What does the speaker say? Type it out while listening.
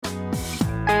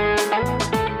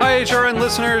HRN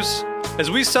listeners.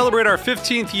 As we celebrate our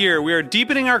 15th year, we are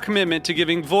deepening our commitment to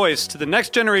giving voice to the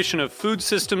next generation of food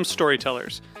systems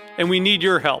storytellers, and we need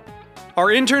your help. Our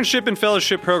internship and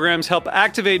fellowship programs help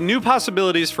activate new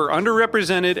possibilities for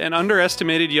underrepresented and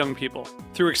underestimated young people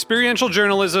through experiential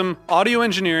journalism, audio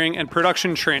engineering, and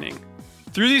production training.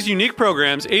 Through these unique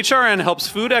programs, HRN helps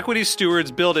food equity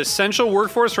stewards build essential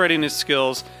workforce readiness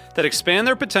skills that expand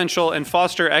their potential and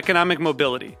foster economic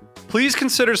mobility. Please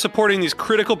consider supporting these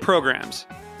critical programs.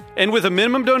 And with a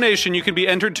minimum donation, you can be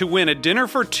entered to win a dinner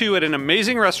for two at an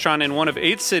amazing restaurant in one of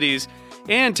 8 cities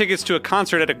and tickets to a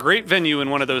concert at a great venue in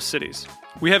one of those cities.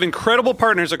 We have incredible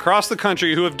partners across the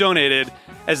country who have donated,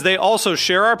 as they also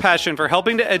share our passion for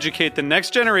helping to educate the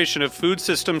next generation of food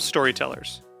systems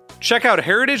storytellers. Check out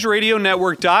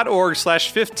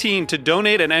heritageradionetwork.org/15 to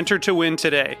donate and enter to win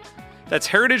today. That's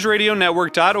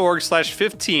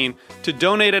heritageradionetwork.org/15 to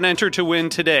donate and enter to win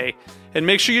today. And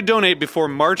make sure you donate before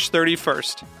March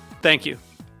 31st. Thank you.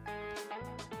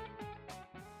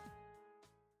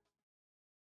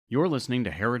 You're listening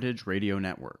to Heritage Radio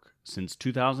Network. Since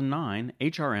 2009,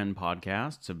 HRN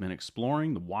podcasts have been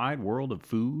exploring the wide world of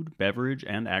food, beverage,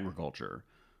 and agriculture.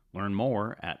 Learn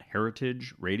more at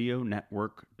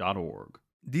heritageradionetwork.org.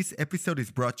 This episode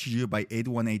is brought to you by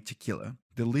 818 Tequila.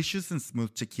 Delicious and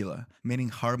smooth tequila made in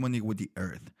harmony with the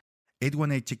earth.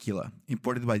 818 Tequila,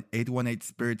 imported by 818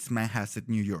 Spirits, Manhasset,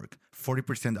 New York.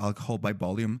 40% alcohol by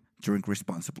volume. Drink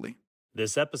responsibly.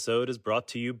 This episode is brought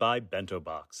to you by Bento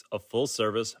Box, a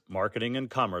full-service marketing and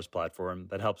commerce platform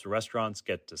that helps restaurants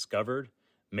get discovered,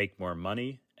 make more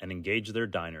money, and engage their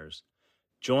diners.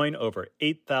 Join over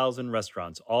 8,000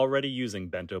 restaurants already using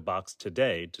Bento Box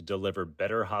today to deliver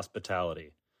better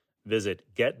hospitality. Visit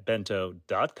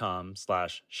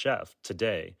getbento.com/chef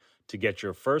today to get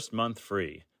your first month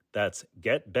free. That's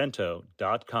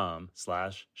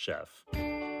getbento.com/chef.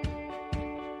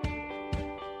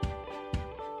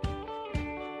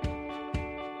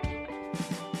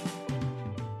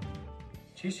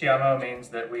 Siamo means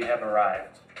that we have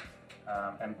arrived,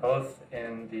 and both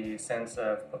in the sense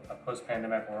of a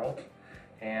post-pandemic world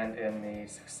and in the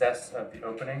success of the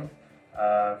opening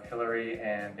of Hillary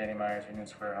and Danny Meyer's Union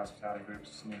Square Hospitality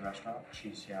Group's new restaurant,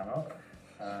 Siamo.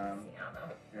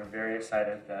 We're very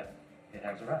excited that it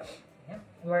has arrived. Yeah.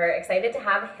 We're excited to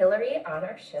have Hillary on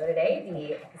our show today,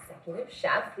 the executive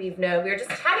chef. We were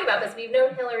just chatting about this. We've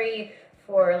known Hillary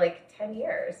for like 10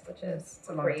 years, which is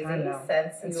crazy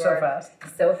since you were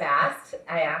so fast.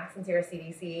 Since you were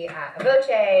CDC at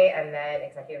Avoce and then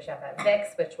executive chef at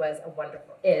Vic's, which is a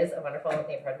wonderful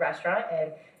neighborhood restaurant,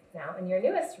 and now in your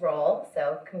newest role.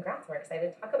 So congrats. We're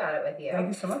excited to talk about it with you. Thank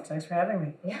you so much. Thanks for having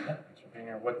me. Yeah. Thanks for being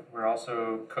here. What we're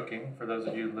also cooking, for those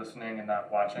of you listening and not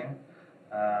watching,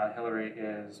 Hillary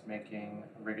is making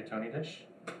a rigatoni dish.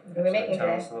 What are we making tell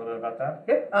today? us a little bit about that.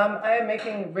 Yep. I am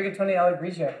making rigatoni alla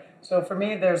grigia. So for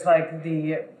me, there's like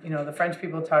the French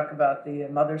people talk about the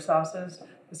mother sauces.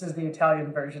 This is the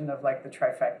Italian version of like the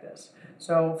trifectas.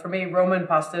 So for me, Roman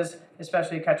pastas,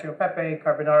 especially cacio e pepe,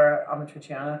 carbonara,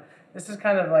 amatriciana, this is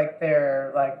kind of like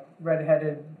their like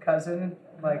redheaded cousin,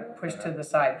 like pushed to the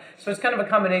side. So it's kind of a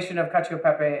combination of cacio e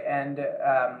pepe and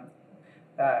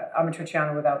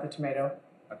amatriciana without the tomato.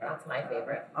 Okay. That's my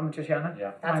favorite. Amatriciana?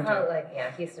 Yeah. That's how,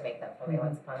 he used to make that for me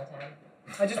once upon a time.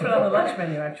 I just put it on the lunch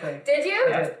menu, actually. Did you?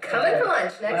 Coming for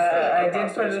lunch next week. I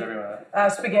did put it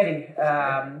spaghetti.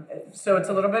 So it's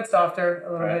a little bit softer,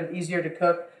 a little bit easier to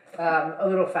cook, a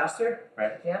little faster.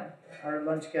 Right. Yeah. Our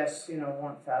lunch guests,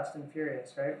 want fast and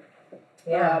furious, right?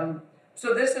 Yeah.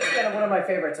 So this is kind of one of my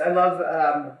favorites. I love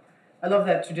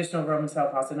that traditional Roman style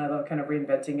pasta, and I love kind of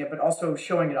reinventing it, but also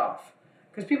showing it off.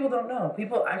 Because people don't know.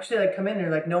 People actually come in and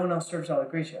they're like, no one else serves alla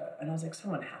grigia. And I was like,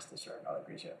 someone has to serve alla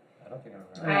grigia. I don't think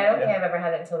think I've ever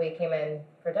had it until we came in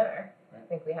for dinner. I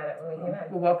think we had it when we came in.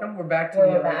 Well, welcome. We're back to the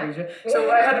alla grigia.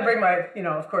 So I had to bring my,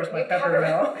 of course, my pepper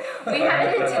mill. We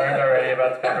learned already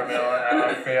about the pepper mill and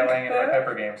our failing in our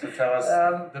pepper game. So tell us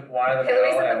why the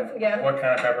mill and what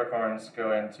kind of peppercorns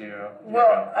go into your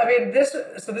mill. I mean, this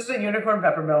is a unicorn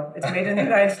pepper mill. It's made in the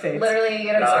United States. Literally,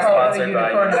 It's called the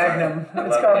Unicorn Magnum.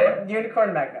 It's called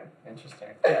Unicorn Magnum. Interesting.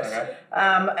 Yes. Okay.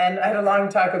 And I had a long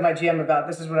talk with my GM about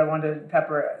this is what I wanted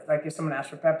pepper, like if someone asked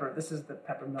for pepper, this is the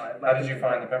pepper mill I'd like. How did you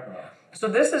find the pepper mill? So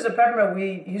this is a pepper mill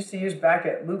we used to use back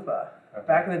at Lupa,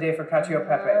 back in the day for cacio e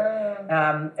pepe.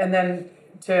 And then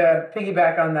to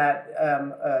piggyback on that,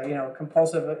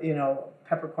 compulsive,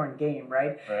 peppercorn game,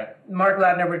 right? Mark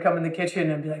Ladner would come in the kitchen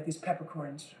and be like, these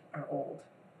peppercorns are old.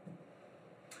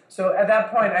 So at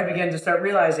that point, I began to start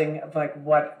realizing like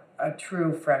what a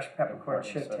true fresh peppercorn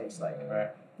should taste like. Right.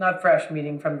 not fresh,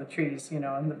 meaning from the trees, in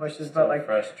the bushes, Still but like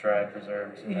fresh, dried,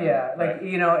 preserves. yeah, like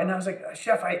right. and I was like,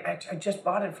 Chef, I just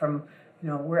bought it from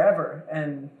wherever,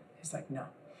 and he's like, no.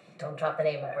 Don't drop the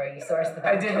name of where you sourced the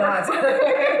I pepper. did not.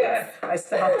 I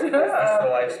stopped. What's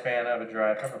the lifespan of a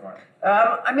dry peppercorn?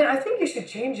 I mean, I think you should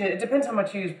change it. It depends how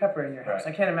much you use pepper in your house.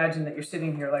 Right. I can't imagine that you're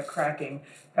sitting here like cracking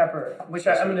pepper, which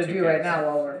I'm Especially going to two do right kids. now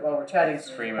while we're chatting.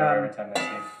 Scream every time they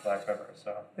see black pepper.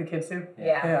 So The kids do.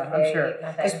 Yeah, I'm sure.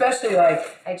 nothing. Especially like.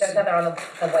 I just got that on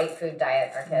the white food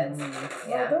diet for kids.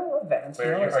 Yeah, they'll advance. wait,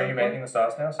 are you making the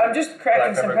sauce now? I'm just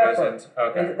cracking black some pepper pepper. goes into,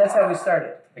 okay. That's how we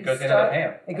started. It goes into the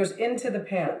pan. It goes into the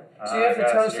pan. So Ah, you have to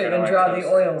yes, toast you're it gonna and like draw toast the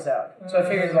it. oils out. So I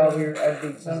figured while we were at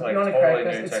these, is you like want to totally crack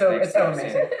new this. It's so techniques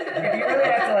amazing. I've You really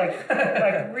have to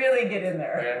like really get in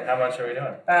there. Okay, how much are we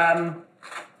doing?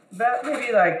 About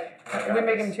maybe like we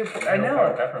make them too. I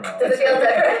know. Pepper melt. Does it feel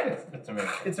different? It's amazing.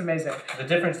 It's amazing. The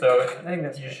difference, though, I think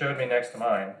that's you showed me next to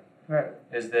mine, right.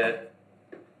 is that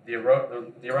the aroma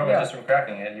Yeah. just from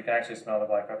cracking it, you can actually smell the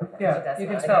black peppercorn. Yeah, It does you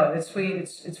can smell smell it. It's sweet.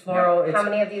 It's floral. It's, How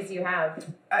many of these do you have?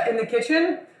 in the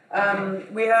kitchen,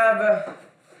 we have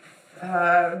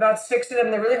about 6 of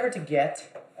them. They're really hard to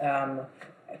get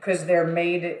because they're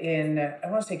made in, I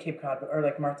want to say Cape Cod or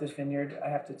like Martha's Vineyard. I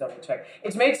have to double check.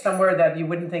 It's made somewhere that you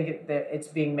wouldn't think that it's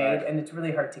being made, Right. and it's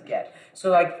really hard to get.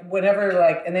 So like whenever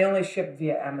and they only ship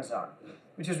via Amazon,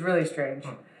 which is really strange.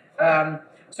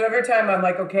 So every time I'm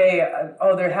like, okay,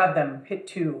 they have them, hit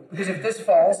 2. Because if this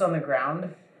falls on the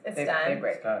ground, It's they done.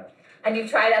 break. It's done. And you've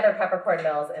tried other peppercorn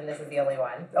mills, and this is the only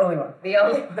one. The only one. The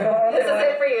only one. This is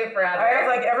it for you forever. I have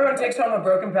like everyone takes home a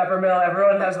broken pepper mill.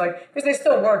 Everyone has like because they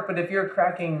still work, but if you're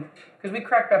cracking, because we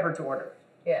crack pepper to order.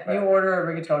 Yeah. You order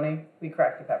a rigatoni, we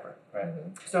crack the pepper. Right.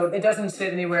 So it doesn't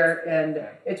sit anywhere, and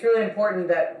it's really important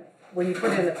that when you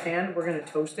put it in the pan, we're going to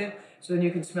toast it, so then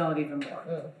you can smell it even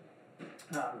more.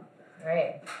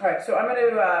 Right. All right, so I'm going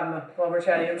to while we're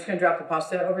chatting, I'm just going to drop the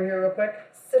pasta over here real quick.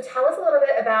 So tell us a little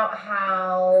bit about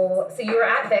so you were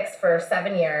at Vic's for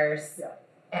 7 years. Yeah.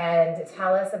 And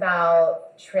tell us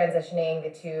about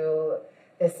transitioning to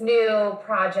this new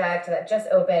project that just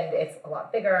opened. It's a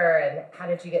lot bigger, and how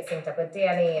did you get synced up with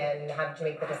Danny, and how did you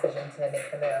make the decision to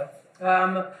make the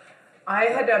move? I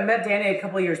had met Danny a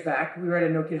couple of years back. We were at a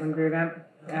No Kid Hungry event,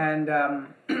 and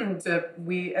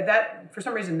for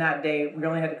some reason that day we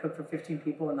only had to cook for 15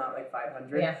 people and not like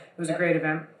 500. Yeah. It was a great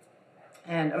event,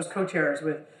 and I was co-chairs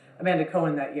with Amanda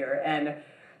Cohen that year, and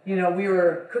we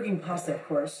were cooking pasta, of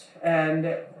course,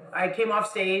 and I came off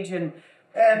stage and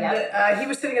he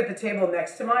was sitting at the table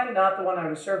next to mine, not the one I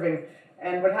was serving,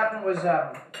 and what happened was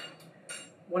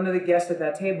one of the guests at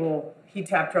that table, he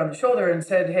tapped her on the shoulder and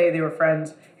said, hey, they were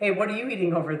friends, hey, what are you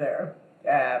eating over there?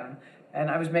 And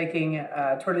I was making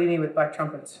tortellini with black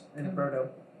trumpets in a brodo.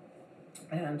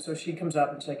 And so she comes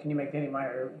up and she's like, "Can you make Danny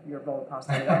Meyer your bowl of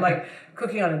pasta?" And I'm like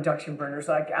cooking on induction burners,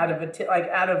 like out of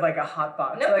a hot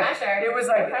box. No like, pressure. It was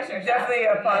No like pressure, definitely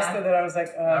chef. a pasta that I was like,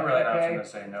 Not really an okay. option to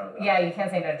say no, though. Yeah, you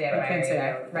can't say no to Danny I Meyer can't say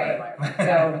either. no to Right.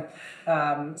 Danny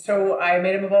Meyer. So I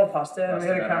made him a bowl of pasta and Must we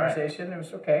had have a been all right. conversation. It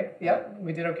was okay. Yep,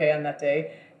 we did okay on that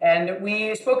day. And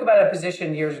we spoke about a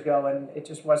position years ago, and it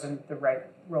just wasn't the right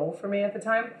role for me at the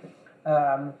time.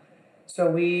 So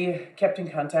we kept in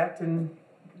contact and,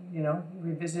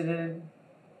 revisited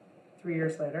 3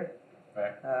 years later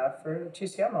Right. for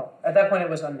Siamo. At that point, it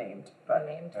was unnamed, but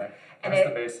Unnamed. Right. And What's it-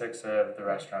 the basics of the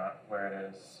restaurant, where it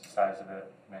is, size of it,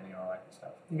 menu, all that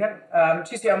stuff? you got it.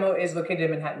 Siamo is located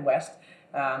in Manhattan West,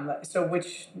 so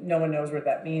which no one knows what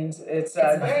that means. It's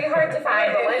It's very hard to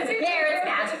find, but once you're there, it's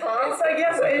magical. It's like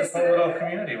It's a little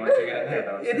community once you get in there,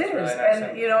 though. It It's is, really nice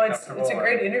and it's a comfortable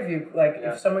great interview. Like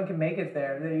Yeah. if someone can make it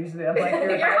there, they usually I'm like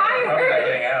You're I'm hired. not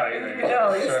getting out either.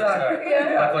 No, you're stuck.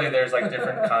 Yeah. Luckily, there's like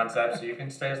different concepts, so you can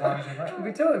stay as long as you like.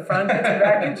 We totally front get you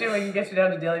back into, we can get you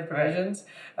down to daily provisions.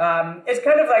 It's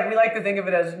kind of like we like to think of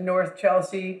it as North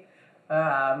Chelsea.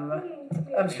 I'm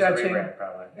Needs a stretching. rebrand,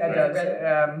 probably. It Right. does.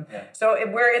 Yeah. So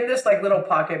we're in this like little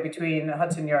pocket between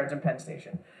Hudson Yards and Penn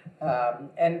Station,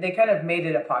 and they kind of made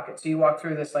it a pocket. So you walk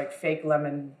through this like fake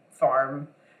lemon farm,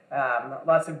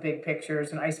 lots of big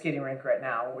pictures, an ice skating rink right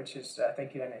now, which is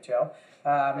thank you NHL.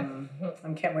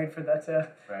 I can't wait for that to.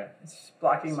 Right. It's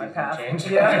blocking my Season path.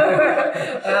 change.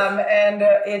 Yeah, and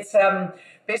it's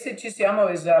basically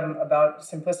Siamo is about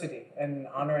simplicity and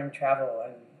honoring travel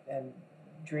and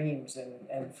dreams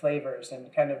and flavors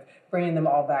and kind of bringing them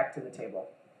all back to the table.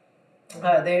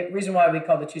 The reason why we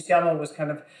called it Siamo was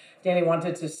kind of Danny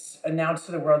wanted to announce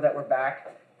to the world that we're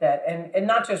back, that, and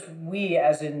not just we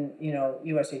as in,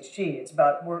 USHG, it's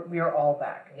about we are all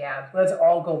back. Yeah. Let's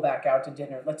all go back out to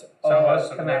dinner. Let's So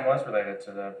all the name was related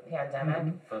to the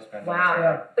Pandemic. post-pandemic. Wow.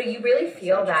 Yeah. But you really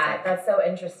feel that. interesting. That's so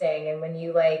interesting. And when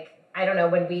you I don't know,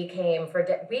 when we came for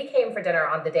dinner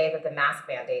on the day that the mask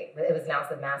mandate, it was announced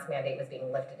the mask mandate was being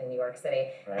lifted in New York City.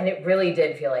 Right. And it really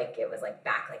did feel like it was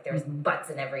back, like there was butts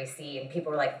in every seat and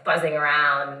people were buzzing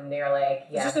around and they're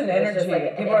It's just an it was energy.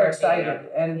 an People are energy. excited.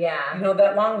 And Yeah.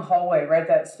 that long hallway, right?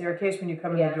 That staircase when you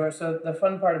come in Yeah. the door. So the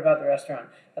fun part about the restaurant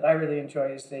that I really enjoy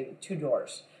is the 2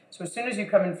 doors. So as soon as you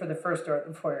come in for the first door,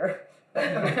 the foyer,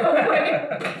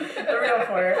 the real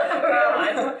foyer,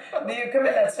 you come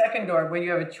in that second door where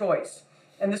you have a choice.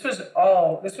 And this was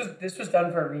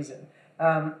done for a reason.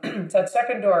 That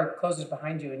second door closes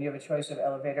behind you, and you have a choice of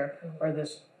elevator or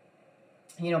this,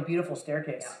 beautiful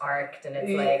staircase. Arced and it's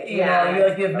You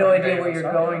have no idea where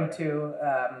you're going to.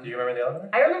 Do you remember the elevator?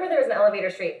 I remember there was an elevator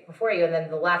straight before you, and then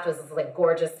the left was this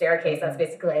gorgeous staircase. That's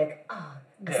basically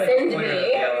ascend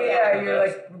me. Yeah,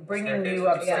 you're bringing you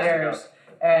upstairs,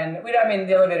 and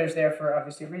the elevator's there for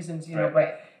obviously reasons, Right.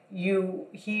 but.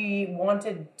 He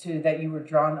wanted that you were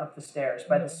drawn up the stairs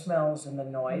by the smells and the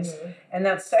noise. And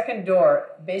that second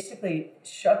door basically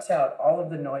shuts out all of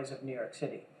the noise of New York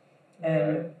City.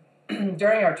 And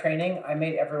during our training, I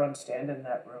made everyone stand in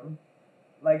that room.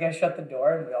 I shut the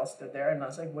door and we all stood there and I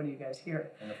was like, what do you guys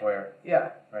hear? In the foyer.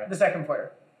 Yeah, Right. the second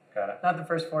foyer. Got it. Not the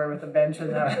first foyer with the bench and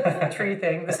the tree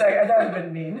thing. The second, that would have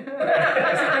been mean.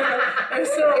 I'm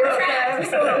still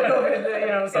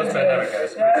COVID, Post-pandemic,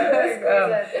 guys.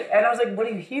 and I was like, what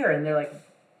do you hear? And they're like,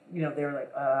 they were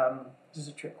like, this is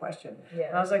a trick question. Yeah.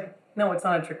 And I was like, no, it's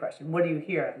not a trick question. What do you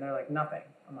hear? And they're like, nothing.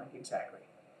 I'm like, exactly.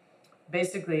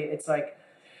 Basically, it's like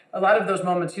a lot of those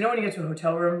moments, when you get to a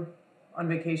hotel room on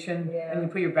vacation and you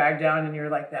put your bag down and you're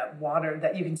like that water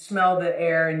that you can smell the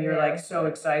air and you're so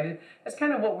excited. That's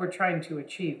kind of what we're trying to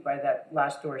achieve by that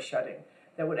last door shutting.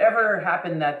 That whatever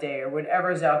happened that day or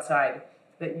whatever's outside,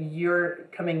 that you're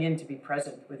coming in to be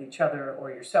present with each other or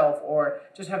yourself or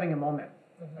just having a moment.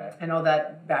 And all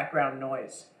that background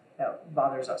noise that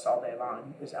bothers us all day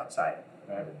long is outside.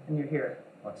 Right. And you're here.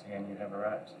 Once again, you have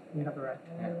arrived. You have a right.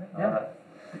 Yeah.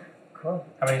 Cool.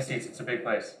 How many seats? It's a big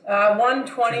place.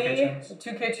 120,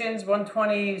 2 kitchens,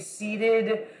 120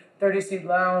 seated, 30-seat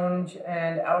lounge,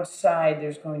 and outside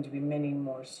there's going to be many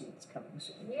more seats coming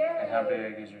soon. Yay. And how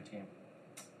big is your team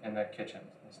in the kitchen?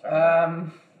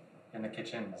 In the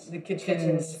kitchens. The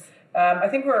kitchens. I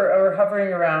think we're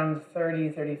hovering around 30,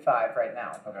 35 right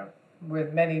now, Okay.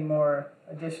 with many more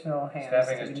additional hands.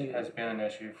 Staffing to be needed. has been an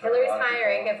issue for Hillary's a lot of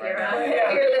hiring people if you're right now.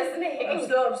 if you're listening.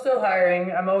 I'm still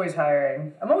hiring. I'm always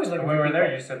hiring. I'm always looking When we for were there,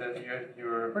 people. you said that you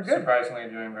were We're good. surprisingly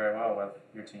doing very well with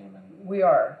your team. And We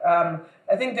are.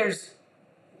 I think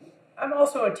I'm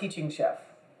also a teaching chef.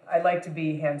 I like to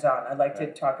be hands-on. I like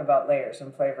to talk about layers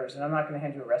and flavors, and I'm not going to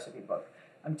hand you a recipe book.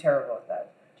 I'm terrible at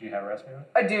that. do you have a recipe?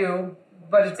 I do,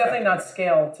 but it's definitely not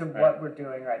scaled to what we're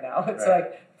doing right now. It's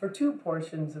Right. for 2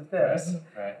 portions of this.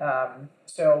 Right.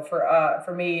 So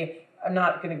for me, I'm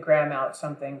not going to gram out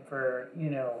something for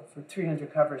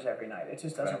 300 covers every night. It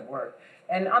just doesn't work.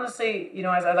 And honestly,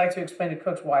 as I like to explain to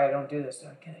cooks why I don't do this, they're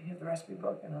like, can I have the recipe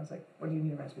book? And I was like, what do you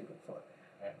need a recipe book for?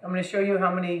 Right. I'm going to show you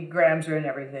how many grams are in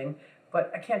everything,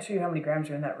 but I can't show you how many grams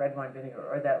are in that red wine vinegar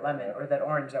or that lemon or that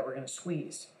orange that we're going to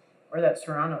squeeze or that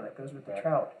serrano that goes with the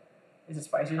trout. Is it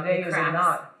spicy How today? many Is it cracks?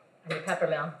 not? And your pepper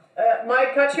mill. My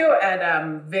cacio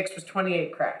at Vic's was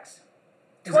 28 cracks.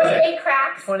 28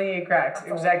 cracks. 28 cracks.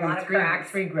 That's a Exactly lot of cracks.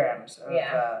 3 grams of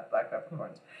Yeah. black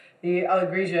peppercorns. The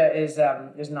Allegresia is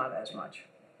not as much.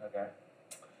 Okay.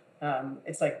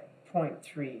 It's like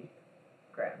 0.3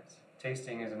 grams.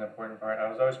 Tasting is an important part. I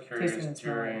was always curious Tasting and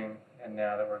smelling. during and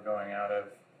now that we're going out of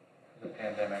the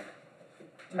pandemic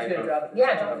You type should of, drop it.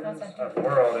 Yeah, drop it outside. of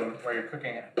world and where you're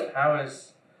cooking. How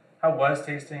was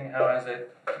tasting? How has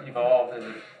it evolved? Is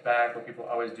it back? Were people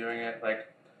always doing it? Right?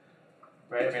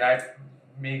 I mean,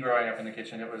 me growing up in the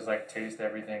kitchen, it was like taste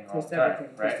everything all Taste the time,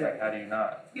 everything, right? taste Like, how do you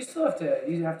not? You still have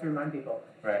to remind people.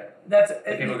 Right.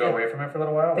 Did People go away from it for a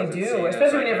little while? They Was it do, seen as,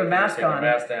 especially when like, you have a mask take your on.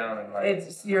 mask down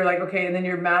and You're like, okay, and then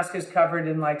your mask is covered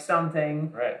in like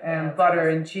something. right. And butter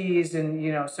and cheese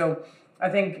and so I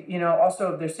think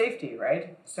also there's safety,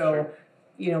 right? So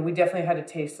we definitely had to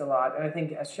taste a lot, and I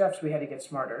think as chefs we had to get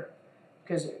smarter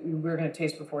because we were going to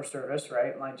taste before service,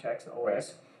 right? Line checks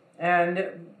always.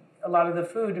 And a lot of the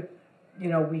food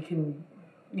we can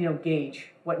gauge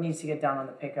what needs to get done on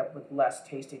the pickup with less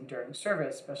tasting during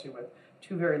service, especially with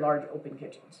 2 very large open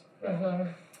kitchens. Mm-hmm.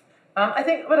 I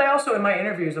think, but I also in my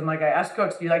interviews I'm like, I ask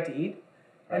cooks, do you like to eat?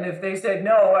 And if they said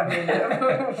no, I mean,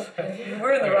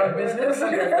 we're in the wrong business.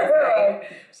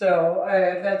 So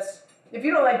that's, if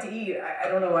you don't like to eat, I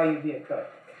don't know why you'd be a cook.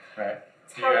 Right.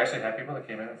 Do you actually have people that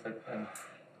came in and said,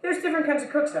 There's different kinds of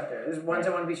cooks out there. There's ones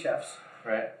that want to be chefs.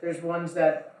 right, There's ones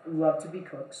that love to be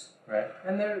cooks. right,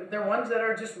 And there are ones that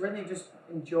are just really just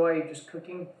enjoy just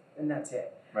cooking and that's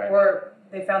it. right, Or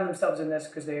they found themselves in this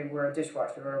because they were a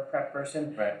dishwasher or a prep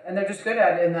person. right, And they're just good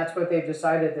at it, and that's what they've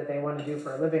decided that they want to do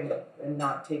for a living and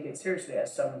not take it seriously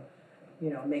as some,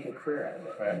 make a career out of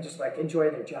it. Right. And just like enjoy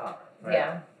their job. right.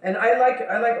 Yeah. And I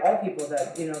like all people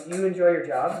that, if you enjoy your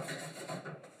job,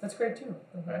 that's great too.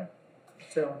 Right.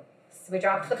 So So we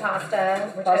dropped the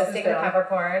pasta. We're Pasta's toasting the down.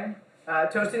 peppercorn.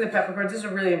 toasting the peppercorns is a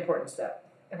really important step.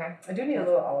 Okay. I do need a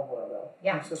little olive oil though.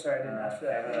 Yeah. I'm so sorry I didn't ask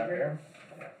for Have it up that. here.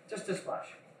 Just a splash.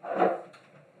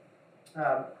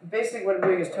 Basically what I'm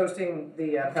doing is toasting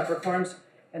the peppercorns,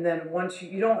 and then once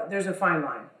you don't, there's a fine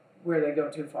line where they go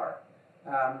too far,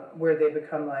 where they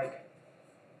become like,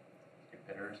 Get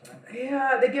bitter or something?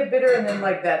 yeah, they get bitter, and then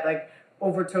like that like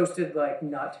over toasted like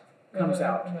nut comes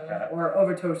out, Got it. or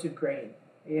over toasted grain.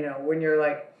 When you're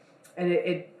like, and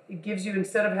it gives you,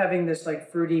 instead of having this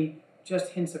like fruity,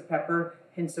 just hints of pepper,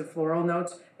 hints of floral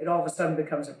notes, it all of a sudden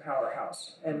becomes a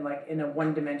powerhouse, and like in a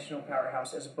one-dimensional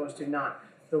powerhouse, as opposed to not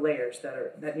the layers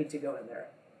that need to go in there.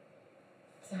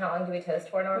 So how long do we toast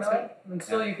for normally?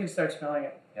 Until you can start smelling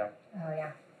it. Oh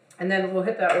yeah. And then we'll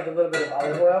hit that with a little bit of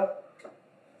olive oil.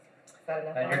 Is that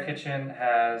enough? Now your olive? kitchen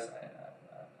has,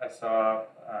 I saw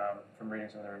from reading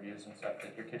some of the reviews and stuff,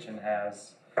 that your kitchen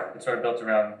has, it's sort of built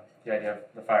around the idea of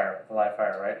the fire, the live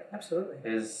fire, right? Absolutely.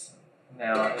 Is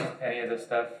any of this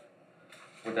stuff,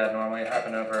 would that normally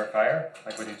happen over a fire?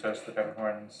 Like would you toast the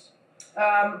peppercorns?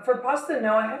 For pasta,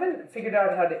 no, I haven't figured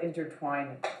out how to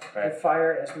intertwine the Right.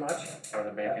 fire as much. Or the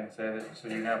bacon, so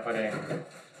you're now putting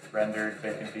rendered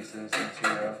bacon pieces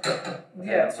into your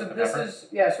Yeah, with so the this pepper?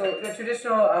 is, so the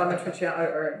traditional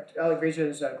or Allegresia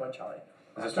is guanciale.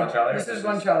 Is this guanciale? or This is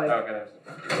guanciale.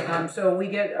 Oh, okay. So we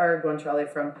get our guanciale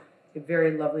from a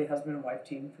very lovely husband and wife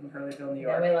team from Hurleyville, New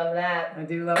Yeah, York. we love that. I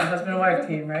do love a husband and wife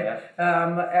team, right?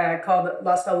 Yeah. Called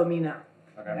La Salamina.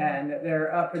 Okay. And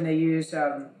they're up and they use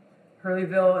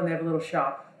Hurleyville, and they have a little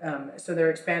shop. So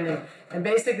they're expanding. And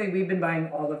basically, we've been buying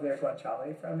all of their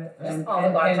guanciale from it. And, all the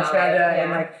and guanciale, cheddar, and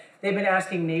yeah. like they've been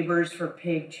asking neighbors for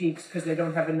pig cheeks because they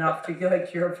don't have enough to get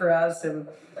cure for us. And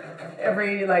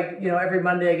every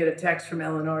Monday I get a text from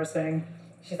Eleanor saying,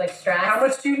 She's like stressed. "How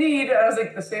much do you need?" I was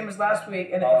like, "The same as last week."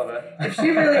 And All of it. if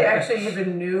she really actually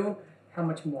even knew how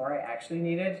much more I actually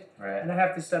needed, Right. and I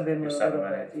have to sub in You're with a little subbing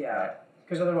bit, it, yeah, right.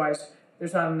 because otherwise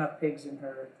there's not enough pigs in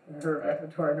her Right.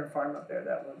 repertoire in her farm up there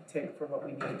that would take for what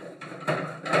we need.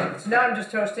 So now I'm just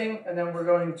toasting, and then we're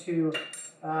going to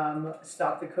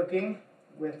stop the cooking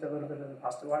with a little bit of the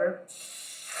pasta water.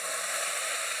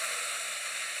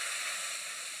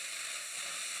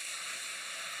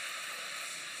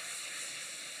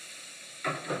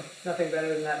 Nothing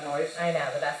better than that noise. I know,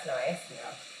 the best noise.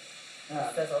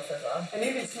 Yeah. Sizzle, sizzle. And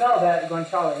you can smell that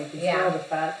guanciale. You can Yeah. smell the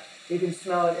fat. You can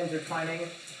smell it intertwining.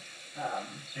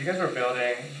 So you guys were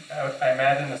building, I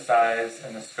imagine the size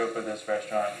and the scope of this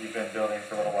restaurant you've been building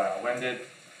for a little while. When did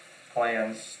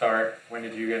plans start? When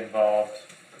did you get involved?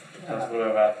 Tell us a little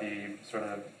bit about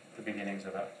the beginnings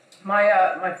of it.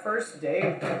 My first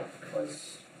day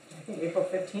was, I think, April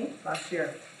 15th last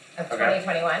year Of Okay.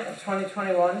 2021. of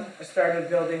 2021. I started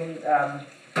building.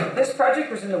 This project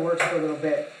was in the works for a little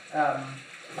bit.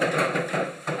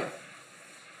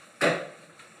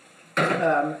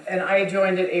 And I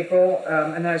joined in April,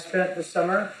 and then I spent the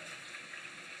summer.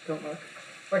 Don't look.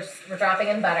 We're dropping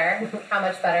in butter. How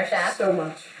much butter, chef? So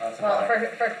much. Lots of Well,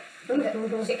 butter.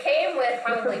 she came with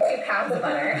probably 2 pounds of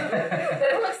butter, but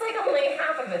it looks like only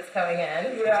half of it's going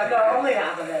in. Yeah, no, only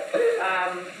half of it.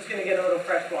 Just gonna get a little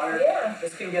fresh water. Yeah.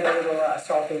 Just gonna get a little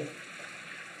salty.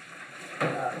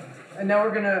 And now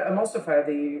we're gonna emulsify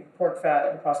the pork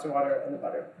fat, the pasta water, and the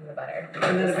butter. And the butter.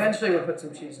 And then eventually we'll put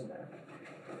some cheese in there.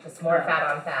 Just more fat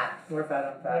on fat. More fat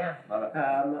on fat. Yeah. Love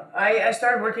it. I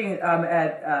started working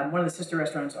at one of the sister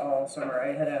restaurants all summer.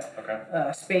 I had Okay.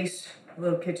 a space, a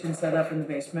little kitchen set up in the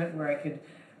basement where I could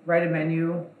write a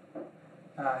menu,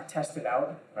 test it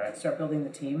out, Right. start building the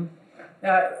team.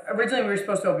 Originally we were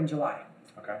supposed to open July.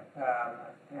 Okay.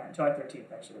 July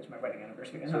 13th actually was my wedding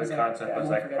anniversary. So the concept was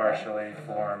like partially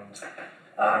formed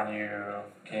when you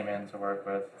came in to work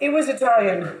with. It was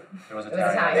Italian. It was Italian.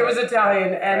 Italian. It was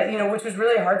Italian, and Right. which was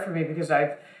really hard for me because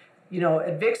at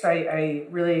Vic's I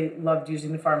really loved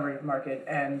using the farmer market,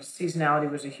 and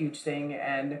seasonality was a huge thing,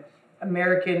 and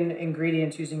American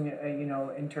ingredients using,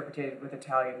 interpreted with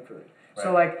Italian food. Right.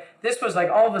 So like this was like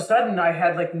all of a sudden I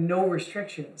had like no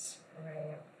restrictions.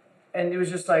 Right. And it was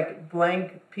just like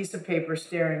blank piece of paper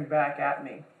staring back at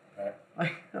me. Right.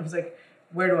 Like I was like,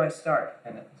 where do I start?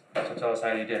 And so tell us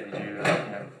how you did.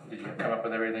 Did you come up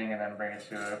with everything and then bring it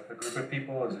to a group of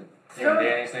people? Was it you and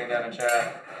Danny sitting down and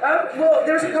chat? Well,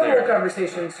 there's a Who's couple there? of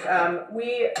conversations.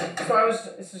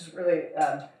 This is really,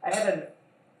 I had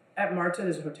at Marta,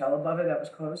 there's a hotel above it that was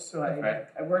closed, so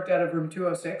I worked out of room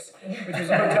 206, which is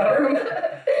a hotel room.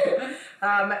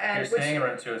 You're staying in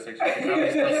room 206. You can probably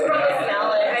still You probably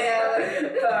smell it. I know.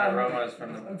 aromas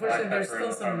from the Unfortunately, there's black pepper still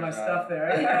and some of my Parmesan. stuff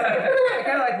there. I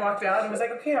kind of like walked out and was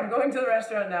like, okay, I'm going to the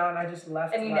restaurant now, and I just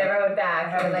left. And you never went I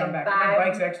back. haven't You're gone like, back. My bye.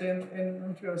 bike's actually in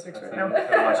room 206 right now.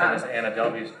 I'm watching this Anna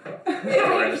Delvey's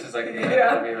story. This is like Anna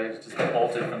Delvey, like just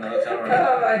bolted from the hotel room.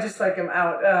 I just like am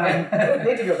out.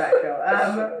 Need to go back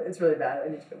though. It's really bad. I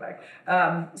need to go back.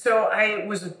 So I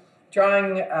was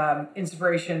drawing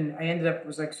inspiration. I ended up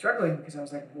was like struggling because I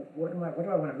was like, what do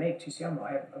I want to make to Siamo?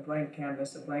 I have a blank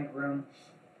canvas, a blank room.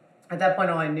 At that point,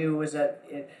 all I knew was that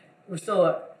it was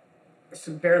still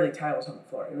some barely tiles on the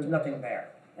floor. There was nothing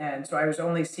there, and so I was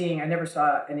only seeing. I never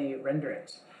saw any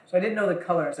renderings, so I didn't know the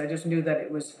colors. I just knew that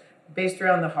it was based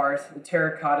around the hearth, the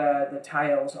terracotta, the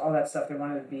tiles, all that stuff. They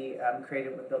wanted to be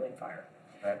creative with building fire.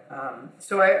 Right.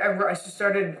 So I just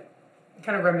started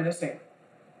kind of reminiscing.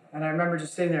 And I remember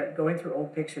just sitting there going through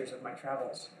old pictures of my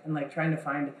travels and like trying to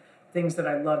find things that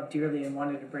I loved dearly and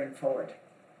wanted to bring forward.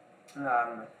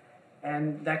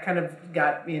 And that kind of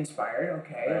got me inspired.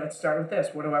 Okay, let's start with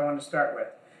this. What do I want to start with?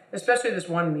 Especially this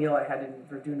one meal I had in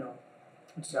Verduno,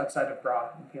 which is outside of Bra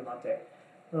in Piemonte. A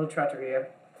little trattoria.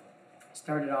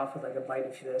 Started off with like a bite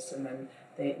of this, and then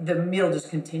the meal just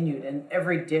continued, and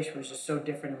every dish was just so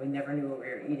different, and we never knew what we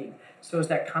were eating. So it was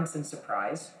that constant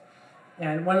surprise.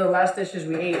 And one of the last dishes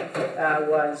we ate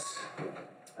was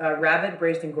rabbit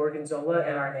braised in gorgonzola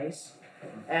and arnese,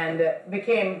 and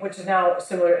became, which is now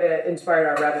similar, inspired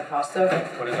our rabbit pasta.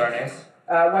 What is arnese?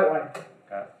 White wine.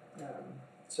 Okay.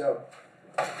 So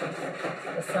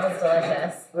It smells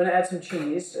delicious. I'm gonna add some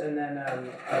cheese, and then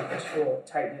I just will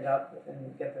tighten it up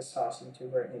and get the sauce into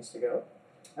where it needs to go.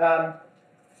 I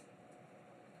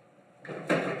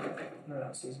don't know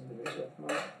how seasoned the dish is,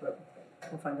 but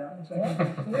we'll find out in a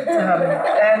second.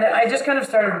 And I just kind of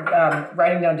started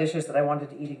writing down dishes that I wanted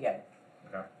to eat again.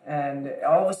 Okay. And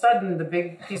all of a sudden, the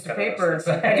big piece of paper,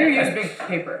 I do use big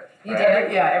paper. You do?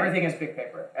 Yeah, everything is big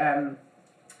paper.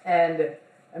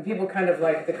 And people kind of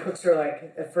like, the cooks are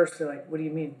like, at first they're like, what do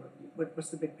you mean? What's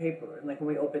the big paper? And like when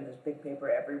we open, there's big paper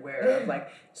everywhere of like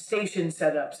station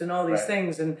setups and all these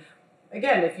things. And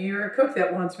again, if you're a cook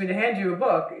that wants me to hand you a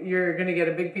book, you're going to get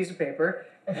a big piece of paper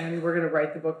and we're going to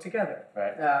write the book together.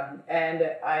 Right.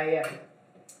 And I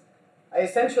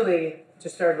essentially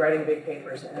just started writing big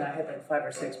papers, and I had like 5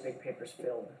 or 6 big papers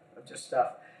filled of just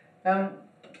stuff.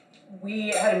 We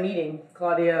had a meeting,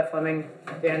 Claudia, Fleming,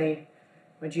 Danny,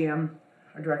 my GM,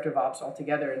 our director of ops, all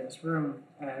together in this room,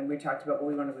 and we talked about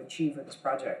what we wanted to achieve with this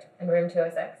project. In room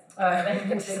 206.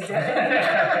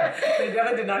 They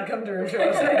definitely did not come to room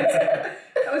 206.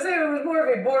 I would say it was more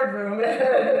of a boardroom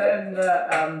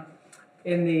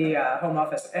in the home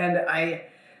office. And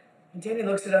Danny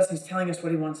looks at us, he's telling us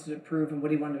what he wants to prove and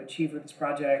what he wanted to achieve with this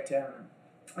project.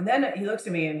 And then he looks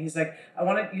at me and he's like, I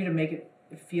wanted you to make it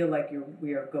feel like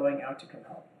we are going out to come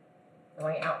home.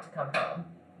 Going out to come home.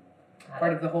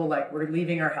 Part of the whole, like, we're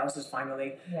leaving our houses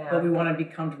finally, but we want to be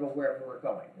comfortable wherever we're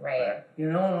going. Right.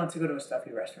 No one wants to go to a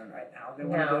stuffy restaurant right now. They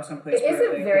want to go someplace It is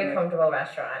a very comfortable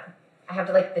restaurant. I have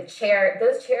to like the chair.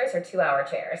 Those chairs are 2-hour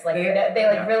chairs. Like they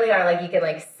like really are like you can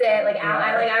like sit like out.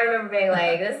 I remember being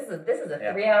like this is a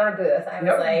 3-hour booth. I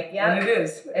was like and it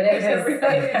is. And it is.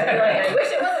 Like, I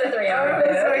wish it wasn't a 3-hour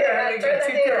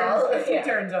booth. Two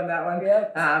turns on that one.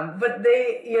 Yep. But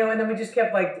they and then we just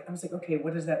kept like I was like okay,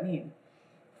 what does that mean?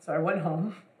 So I went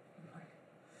home.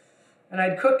 And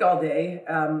I'd cooked all day,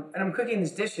 and I'm cooking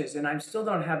these dishes, and I still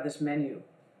don't have this menu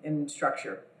in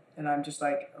structure. And I'm just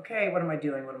like, okay, what am I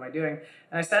doing? What am I doing?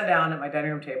 And I sat down at my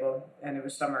dining room table, and it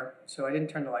was summer, so I didn't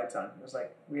turn the lights on. It was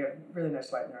like, we have really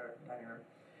nice light in our dining room.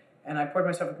 And I poured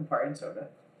myself a Campari and soda,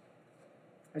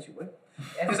 as you would.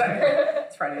 Because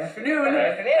it's Friday afternoon.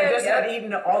 I just had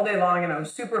eaten all day long, and I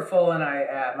was super full, and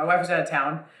my wife was out of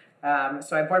town.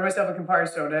 So I poured myself a Campari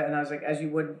soda, and I was like, as you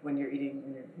would when you're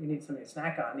eating, you need something to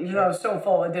snack on. Even though I was so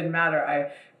full, it didn't matter.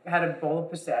 I had a bowl of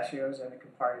pistachios and a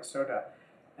Campari soda.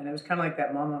 And it was kind of like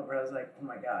that moment where I was like, oh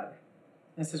my God,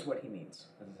 this is what he means.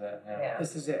 This is it. Yeah.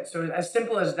 This is it. So as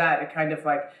simple as that, it kind of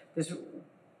like this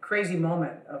crazy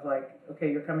moment of like, okay,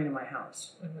 you're coming to my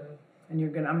house. Mm-hmm.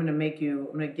 and I'm going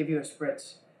to give you a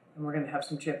spritz, and we're going to have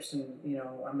some chips, and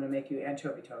I'm going to make you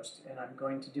anchovy toast, and I'm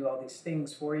going to do all these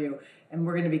things for you, and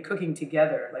we're going to be cooking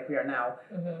together like we are now.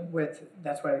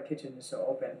 That's why the kitchen is so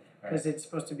open, because it's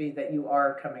supposed to be that you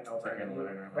are coming over, like in the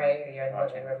living room, right? You're in the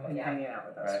living room and hanging out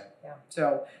with us. Right. Yeah.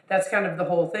 So that's kind of the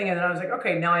whole thing, and then I was like,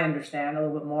 okay, now I understand a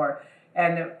little bit more,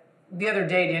 and. The other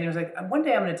day, Danny was like, one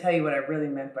day I'm going to tell you what I really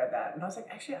meant by that. And I was like,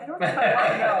 actually, I don't know if I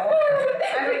want to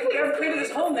know. I've created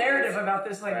this whole narrative about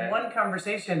this one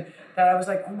conversation that I was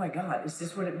like, oh my God, is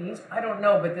this what it means? I don't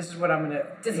know, but this is what I'm going to...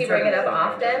 Does he bring it up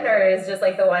often, or is it just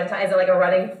like the one time? Is it like a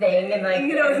running thing? And like,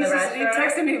 he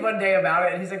texted me one day about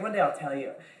it, and he's like, one day I'll tell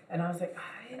you. And I was like,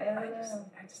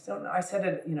 I just don't know. I said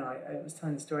it, I was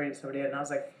telling the story to somebody, and I was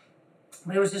like,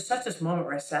 but it was just such this moment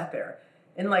where I sat there.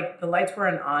 And like the lights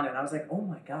weren't on, and I was like, "Oh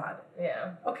my God!"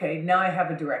 Yeah. Okay, now I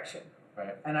have a direction.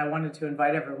 Right. And I wanted to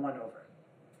invite everyone over.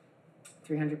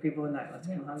 300 people a night. Let's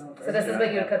come on over. So this is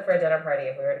what you would cook for a dinner party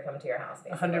if we were to come to your house.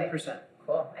 100%.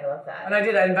 Cool. I love that. And I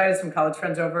did. I invited some college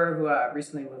friends over who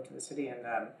recently moved to the city,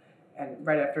 and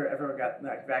right after everyone got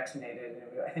vaccinated,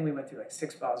 I think we went through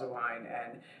 6 bottles of wine,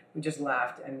 and we just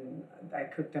laughed. And I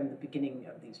cooked them the beginning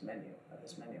of this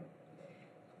menu.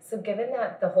 So given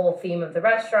that the whole theme of the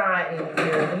restaurant and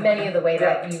the menu, the way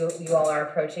that you all are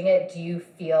approaching it, do you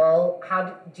feel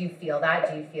that? Do you feel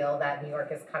that New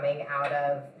York is coming out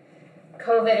of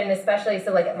COVID, and especially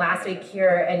so like last week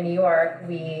here in New York,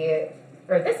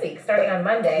 this week, starting on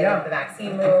Monday, the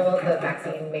vaccine rule, the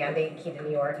vaccine mandate key to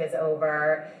New York is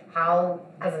over. How,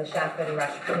 as a chef and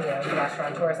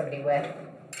restaurateur, somebody with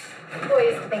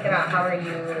employees, think about how are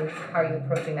you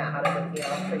approaching that? How does it feel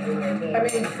for you and your team? I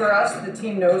mean, for us, the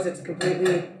team knows it's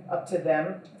completely up to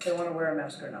them if they want to wear a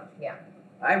mask or not. Yeah.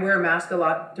 I wear a mask a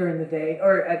lot during the day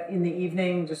or in the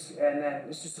evening, and then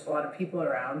it's just a lot of people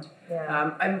around.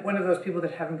 Yeah. I'm one of those people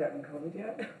that haven't gotten COVID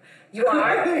yet. You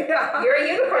are? Yeah. You're a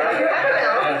unicorn. You're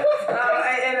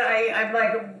I'm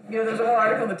like, there's a whole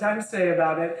article in the Times today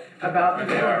about it, about the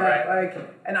people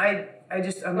that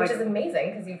which is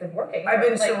amazing because you've been working. I've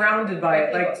been surrounded by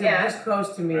it, this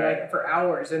close to me, for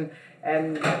hours, and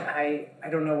I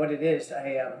don't know what it is.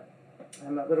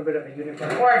 I'm a little bit of a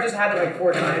unicorn, or I've just had it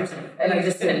 4 times, and I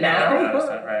just didn't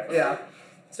know. Right. Yeah.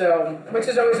 So, which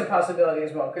is always a possibility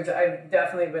as well, because I've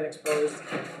definitely been exposed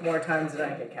more times than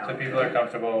I can count. So people are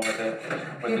comfortable with it,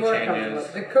 with people the changes.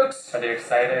 The cooks. Are they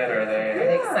excited, or are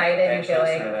they excited and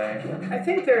anxious? I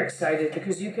think they're excited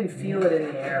because you can feel it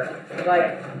in the air.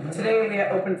 Like today we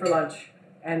opened for lunch,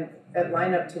 and at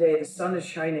lineup today the sun is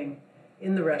shining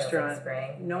in the restaurant.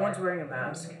 No one's wearing a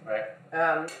mask. Right.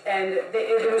 And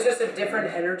it was just a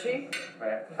different energy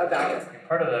about it.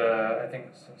 Part of I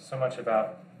think so much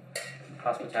about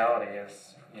hospitality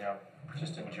is,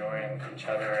 just enjoying each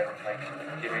other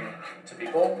and giving to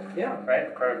people. Yeah.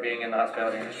 Right? Part of being in the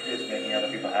hospitality industry is making other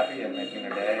people happy and making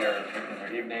their day or making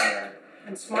their evening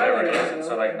and smiling. And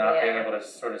so not being able to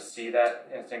sort of see that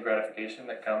instant gratification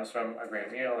that comes from a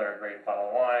great meal or a great bottle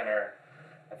of wine, or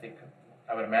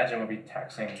I would imagine would be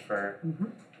taxing for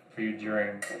you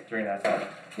during that time.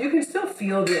 You can still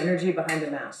feel the energy behind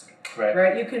a mask.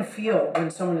 Right? You can feel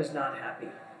when someone is not happy.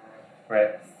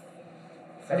 Right.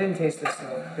 I didn't taste this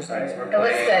though. Precisely. It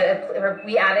looks good.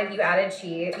 You added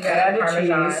cheese. You added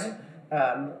Parmesan. Cheese,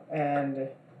 and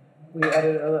we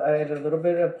added a little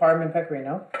bit of Parm and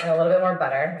Pecorino. And a little bit more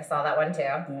butter. I saw that one too.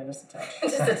 Yeah, just a touch.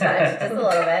 Just a touch. Just a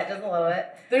little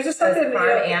bit. There's just something.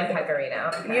 Parm and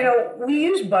Pecorino. Okay. We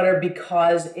use butter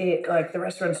because the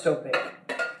restaurant's so big.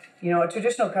 A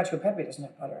traditional cacio e pepe doesn't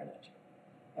have butter in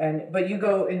it. But you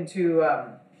go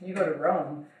to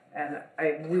Rome,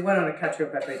 and we went on a cacio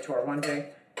e pepe tour one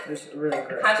day. It was really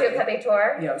gross. Cacio e pepe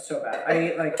tour? Yeah, it was so bad. I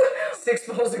ate 6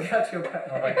 bowls of cacio e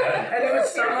pepe. Oh my God. And it was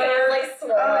summer. Your hands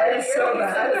swollen. It was so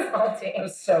bad. So salty. It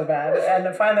was so bad.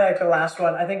 And finally, the last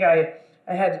one, I think I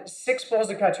had 6 bowls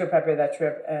of cacio e pepe that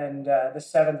trip, and the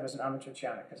 7th was an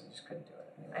amatriciana because I just couldn't do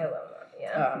it. I love that.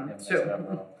 Yeah.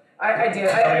 So I did.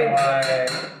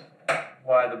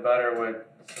 Why the butter would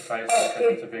suffice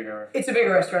because it's a bigger... It's a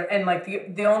bigger restaurant, and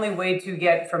the only way to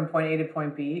get from point A to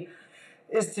point B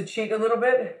is to cheat a little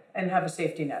bit and have a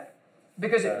safety net.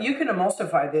 Because you can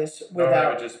emulsify this without... Normally it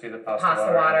would just be the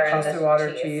pasta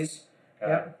water cheese.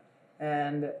 Yep.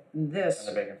 And this... And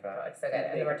the bacon fat. Oh, it's so good.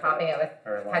 And then we're topping it with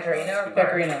Pecorino.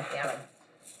 Pecorino. Yeah.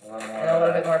 And a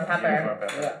little bit more pepper.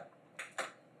 Yeah.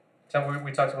 Tell me,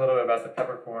 we talked a little bit about the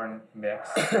peppercorn mix.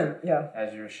 Yeah.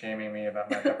 As you were shaming me about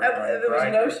my peppercorn. There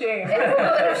was no shame. It was a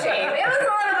little bit of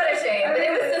shame. But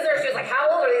it was dessert. She was like, how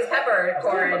old are these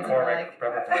peppercorns? McCormick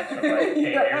peppercorn. peppercorns from like 8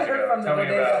 years ago. From the Tell me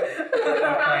about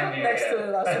what next to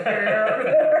La Superior over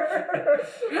there.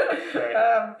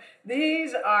 Right.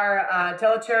 These are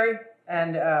telecherry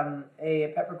and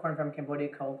a peppercorn from Cambodia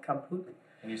called kamput.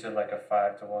 And you said like a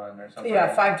 5-to-1 or something.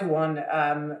 Yeah,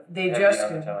 5-to-1. They Heavy just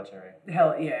on the telecherry.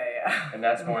 hell yeah. And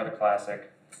that's more the classic.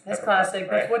 That's peppercorn, classic.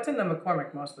 right? That's what's in the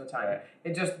McCormick most of the time. Right.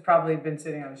 It just probably been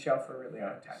sitting on the shelf for a really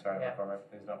long time. Sorry, Yeah. McCormick,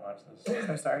 please don't watch this.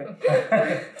 So sorry.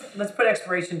 Let's put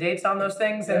expiration dates on those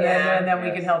things, and then we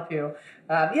Yes. can help you.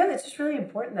 Yeah, it's just really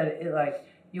important that it like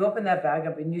you open that bag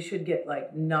up and you should get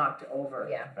like knocked over.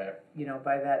 Yeah. Right. You know,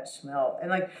 by that smell.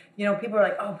 And like, you know, people are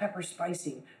like, oh, pepper's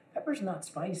spicy. Pepper's not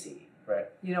spicy. Right.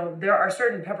 You know, there are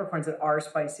certain peppercorns that are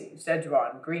spicy.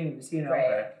 Szechuan, greens, you know.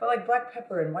 Right. But like black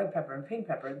pepper and white pepper and pink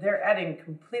pepper, they're adding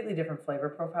completely different flavor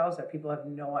profiles that people have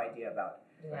no idea about.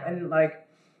 Yeah. And like,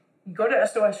 you go to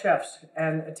SOS Chefs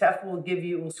and Tef will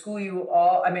school you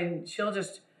all. I mean, you'll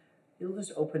just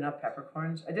open up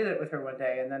peppercorns. I did it with her one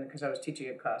day, and then because I was teaching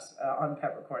a class on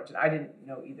peppercorns, and I didn't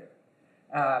know either.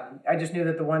 I just knew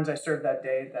that the ones I served that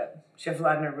day, that Chef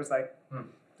Ladner was like,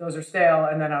 those are stale,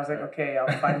 and then I was like, okay,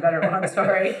 I'll find better ones.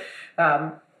 Sorry.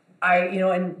 And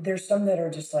there's some that are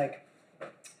just like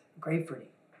grapefruity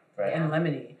and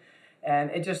lemony, and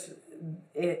it just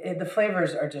the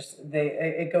flavors are just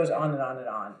it goes on and on and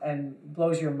on, and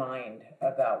blows your mind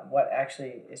about what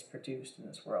actually is produced in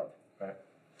this world. Right.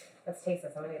 Let's taste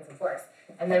this. I'm gonna get some forks,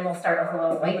 and then we'll start with a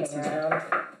little lightning round.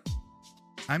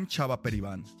 I'm Chava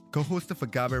Periban, co-host of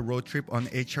Agave Road Trip on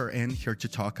HRN, here to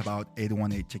talk about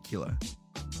 818 Tequila.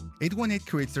 818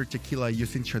 creates their tequila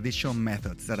using traditional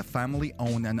methods at a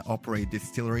family-owned and operated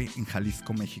distillery in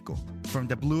Jalisco, Mexico. From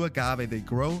the blue agave they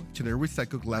grow to their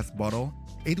recycled glass bottle,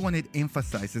 818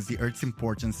 emphasizes the earth's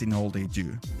importance in all they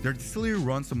do. Their distillery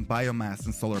runs on biomass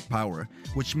and solar power,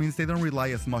 which means they don't rely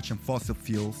as much on fossil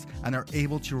fuels and are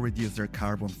able to reduce their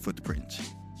carbon footprint.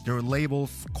 Their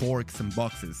labels, corks, and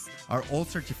boxes are all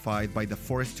certified by the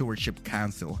Forest Stewardship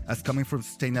Council as coming from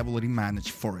sustainability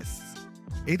managed forests.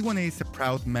 818 is a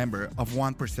proud member of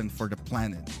 1% for the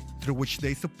Planet, through which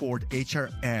they support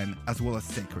HRN as well as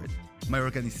Sacred, my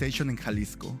organization in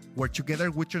Jalisco, where together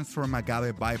we transform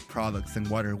agave byproducts and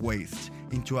water waste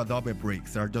into adobe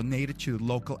bricks that are donated to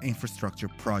local infrastructure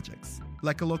projects,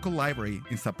 like a local library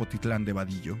in Zapotitlan de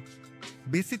Vadillo.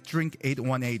 Visit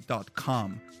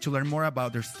drink818.com to learn more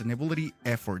about their sustainability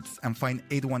efforts and find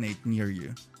 818 near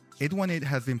you. 818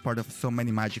 has been part of so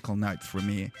many magical nights for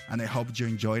me, and I hope you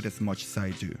enjoy it as much as I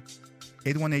do.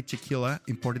 818 Tequila,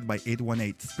 imported by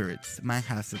 818 Spirits,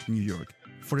 Manhasset, New York.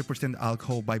 40%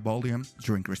 alcohol by volume.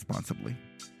 Drink responsibly.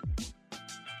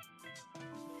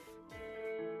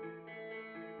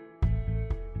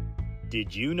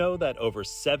 Did you know that over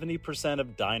 70%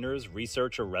 of diners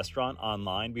research a restaurant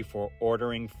online before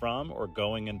ordering from or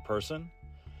going in person?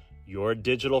 Your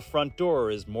digital front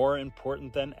door is more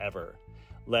important than ever.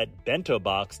 Let Bento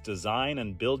Box design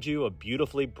and build you a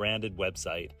beautifully branded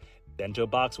website. Bento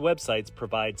Box websites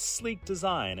provide sleek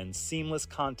design and seamless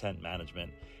content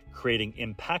management, creating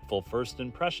impactful first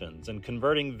impressions and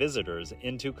converting visitors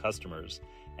into customers.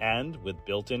 And with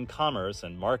built-in commerce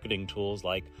and marketing tools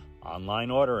like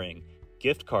online ordering,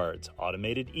 gift cards,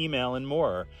 automated email, and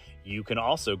more, you can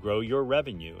also grow your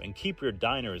revenue and keep your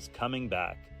diners coming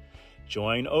back.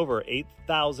 Join over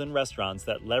 8,000 restaurants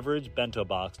that leverage Bento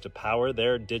Box to power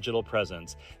their digital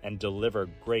presence and deliver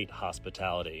great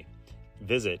hospitality.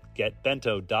 Visit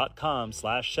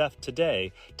getbento.com/chef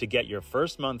today to get your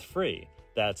first month free.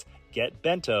 That's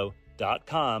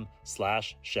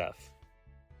getbento.com/chef.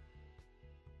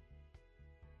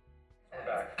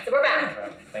 So we're back.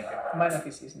 Thank you. It might not be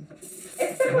seasoned.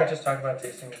 Didn't we just talk about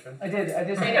tasting the food? I did. I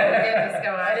just. I know, just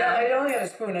go on. I only had a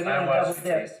spoon. I didn't I want to double watched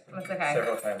dip. taste That's okay.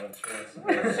 several times. I'm sure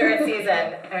it's Sure it's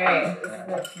seasoned. All right.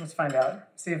 Let's find out.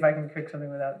 See if I can cook something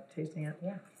without tasting it.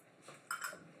 Yeah.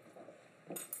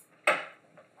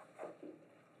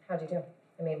 How'd you do?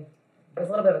 I mean, it was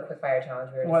a little bit of a quick fire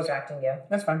challenge. We were Was. distracting you.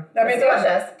 That's fine. I mean, It's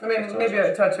delicious. I mean, maybe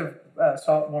a touch of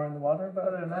salt more in the water, but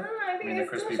other than that, I I think mean, the it's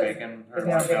crispy delicious. bacon, or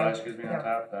Yeah. garlic, excuse me, Yeah. on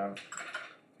top. yeah,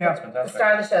 That's The fantastic.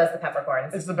 star of the show is the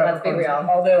peppercorns. it's the Let's be peppercorns real.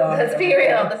 all day long. Let's be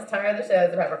real. The star of the show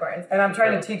is the peppercorns. And I'm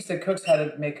trying to teach the cooks how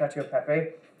to make cacio e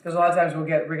pepe, because a lot of times we'll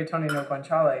get rigatoni no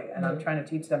guanciale, and I'm trying to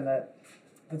teach them that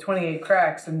the 28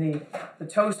 cracks and the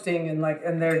toasting and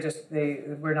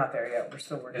we're not there yet. We're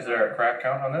still working. Is there a crack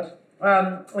count on this?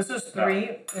 This is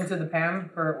 3 into the pan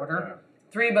per order.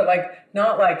 3, but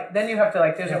not then you have to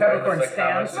there's a Yeah, peppercorn it's like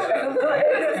how stance. much-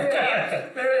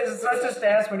 There is such a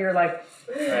stance when you're Right.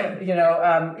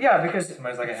 because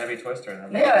Somebody's like a heavy twister.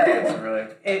 And Yeah, it's really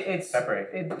it's peppery.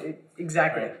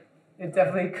 exactly. Right. It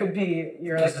definitely could be.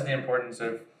 This is the importance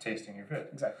of tasting your food.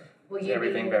 Exactly.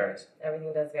 Everything varies.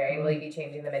 Everything does vary. Will you be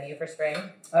changing the menu for spring?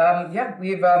 Yeah,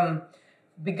 we've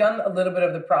begun a little bit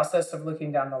of the process of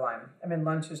looking down the line. I mean,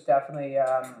 lunch is definitely, it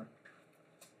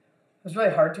was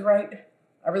really hard to write.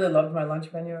 I really loved my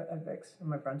lunch menu at Vic's and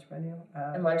my brunch menu.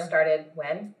 And lunch started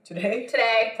when? Today.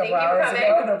 Today. Thank you for coming.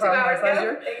 Ago. No 2 problem, hours my ago.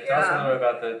 pleasure. Thank you. Tell us a little bit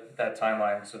about that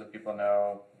timeline so that people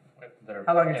know that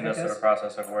How long are it in took this sort us? of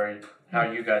process of how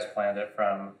you guys planned it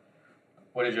from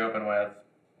what did you open with,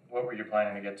 what were you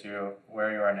planning to get to,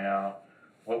 where you are now,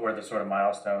 what were the sort of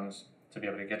milestones to be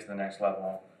able to get to the next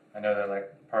level. I know that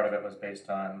like part of it was based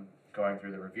on going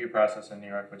through the review process in New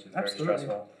York, which is very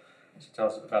stressful. So tell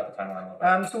us about the timeline a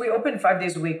little bit. So we opened 5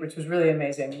 days a week, which was really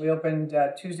amazing. We opened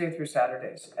Tuesday through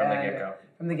Saturdays. From the get-go.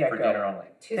 From the get-go. For dinner only.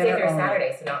 Tuesday through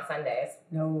Saturday, so not Sundays.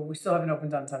 No, we still haven't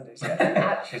opened on Sundays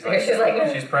yet. She's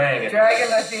she's praying. Dragging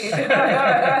my feet.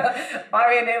 I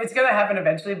mean, it's going to happen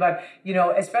eventually, but,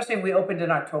 especially we opened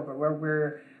in October, where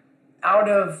we're out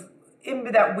of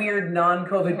that weird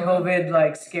non-COVID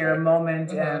like scare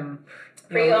moment.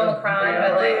 Pre-Omicron,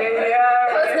 but like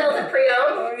post-Delta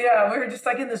pre-Om. Yeah, we were just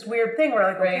like in this weird thing. We're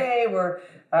like, okay, we're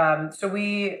so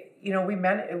we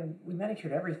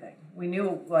manicured everything. We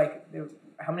knew like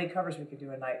how many covers we could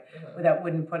do a night, but that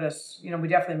wouldn't put us. We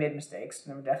definitely made mistakes.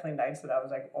 And there were definitely nights that I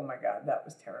was like, oh my god, that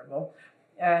was terrible.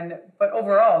 But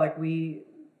overall, like we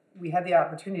had the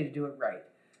opportunity to do it right.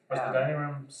 Was the dining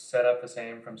room set up the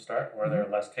same from start? Were there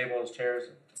less tables, chairs?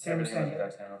 Everything was the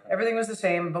exact same. Okay. Everything was the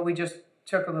same, but we just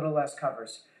took a little less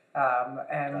covers.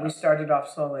 And we started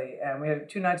off slowly. And we had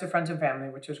 2 nights of friends and family,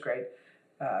 which was great,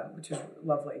 which was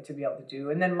lovely to be able to do.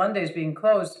 And then Mondays being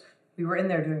closed, we were in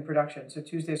there doing production. So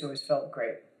Tuesdays always felt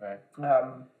great. Right.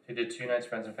 You did 2 nights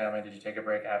friends and family. Did you take a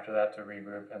break after that to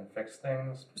regroup and fix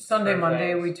things? Sunday,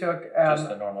 Monday, we took... just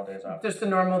the normal days off. Just the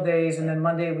normal days. And then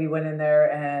Monday we went in there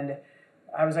and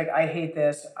I was like, I hate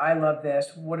this. I love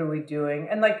this. What are we doing?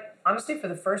 And like, honestly, for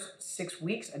the first 6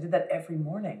 weeks, I did that every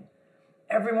morning.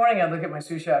 Every morning I'd look at my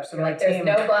sous chefs and my team.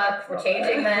 There's no luck. We're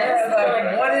changing this.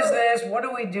 Like, what is this? What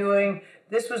are we doing?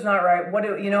 This was not right.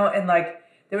 And like,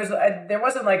 there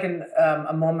wasn't like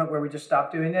a moment where we just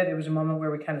stopped doing it. It was a moment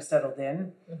where we kind of settled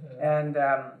in. And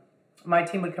my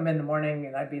team would come in the morning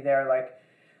and I'd be there like,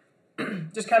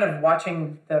 just kind of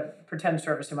watching the pretend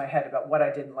service in my head about what I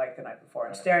didn't like the night before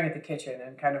and staring at the kitchen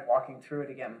and kind of walking through it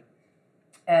again.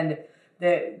 And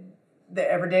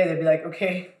every day they'd be like,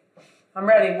 okay, I'm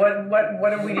ready.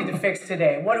 What do we need to fix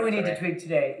today? What do we need to tweak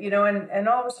today? And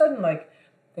all of a sudden, like,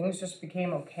 things just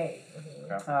became okay.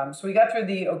 So we got through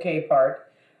the okay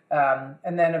part.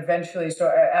 And then eventually, so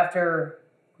after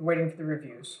waiting for the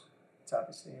reviews, it's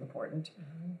obviously important.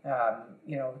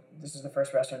 This is the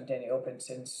first restaurant Danny opened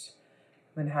since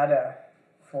Manhattan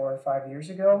 4 or 5 years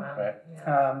ago. Wow. Right.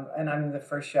 Yeah. And I'm the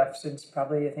first chef since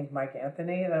probably, I think, Mike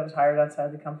Anthony that was hired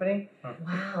outside the company.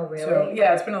 Wow, really? So,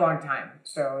 yeah, it's been a long time.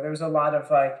 So there was a lot of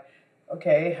like,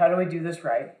 okay, how do we do this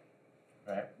right?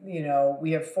 Right.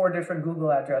 We have 4 different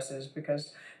Google addresses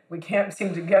because we can't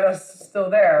seem to get us still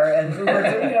there. And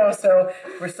Google, so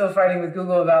we're still fighting with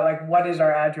Google about like, what is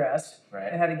our address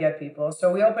and how to get people. So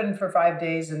we opened for 5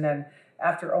 days. And then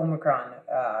after Omicron,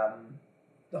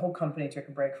 the whole company took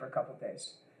a break for a couple of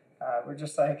days. We're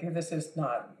just like, this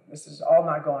is all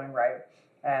not going right,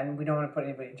 and we don't want to put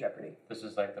anybody in jeopardy. This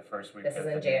is like the first week. This is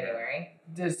in January.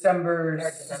 December,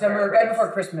 right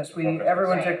before Christmas.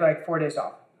 Everyone took like 4 days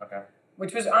off. Okay.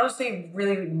 Which was honestly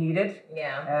really needed.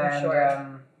 Yeah, for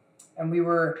sure.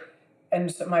 And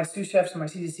so my sous chefs and my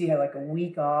CDC had like a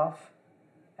week off.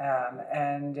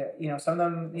 Some of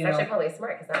them, It's actually probably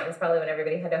smart because that was probably when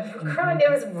everybody had Omicron. It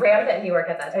was rampant in New York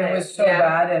at that time. It was so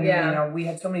bad, and we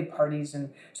had so many parties,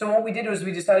 and so what we did was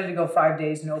we decided to go 5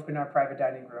 days and open our private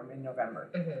dining room in November,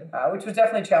 which was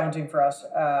definitely challenging for us.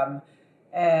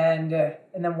 And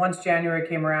then once January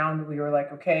came around, we were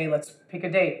like, okay, let's pick a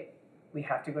date. We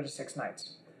have to go to 6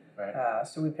 nights. Right.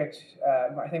 So we picked,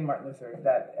 I think Martin Luther,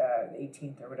 that the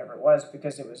 18th or whatever it was,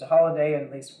 because it was a holiday, and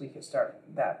at least we could start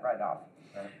that right off.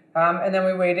 Right. And then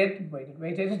we waited.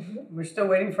 We're still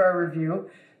waiting for our review.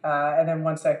 And then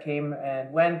once that came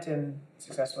and went, and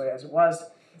successfully as it was,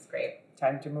 it's great.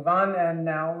 Time to move on, and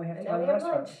now we have to go to the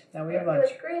restaurant. Now we have lunch.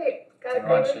 That's great. Got it.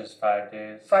 Lunch is 5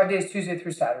 days. 5 days, Tuesday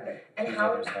through Saturday. And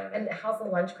how's the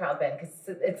lunch crowd been? Because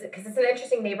it's an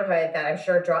interesting neighborhood that I'm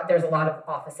sure there's a lot of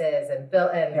offices and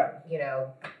workspace.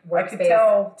 I could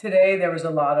tell today there was a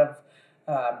lot of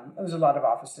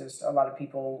offices, a lot of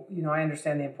people. I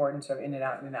understand the importance of in and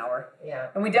out in an hour. Yeah.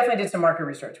 And we definitely did some market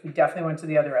research. We definitely went to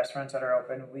the other restaurants that are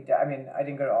open. I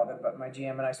didn't go to all of them, but my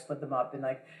GM and I split them up in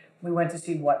like we went to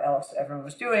see what else everyone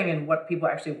was doing and what people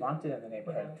actually wanted in the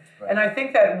neighborhood. Right. And I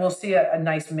think that we'll see a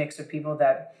nice mix of people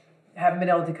that haven't been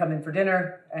able to come in for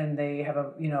dinner and they have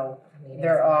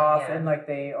they're off and like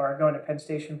they are going to Penn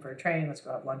Station for a train. Let's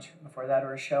go have lunch before that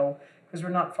or a show because we're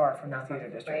not far from the theater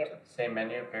district. Right. Same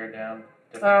menu, pared down.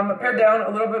 Pared down, a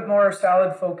little bit more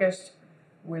salad focused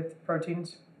with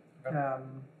proteins. Okay.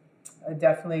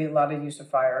 Definitely a lot of use of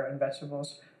fire and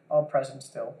vegetables, all present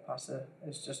still. Pasta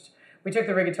is just, we took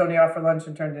the rigatoni off for lunch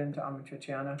and turned it into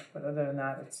amatriciana, but other than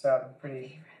that, it's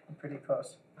pretty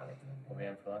close. We'll be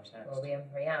in for lunch next. We'll be in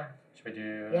for, yeah. Should we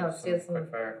do let's do some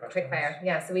quick fire questions? Quick fire.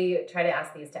 Yeah, so we try to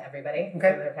ask these to everybody.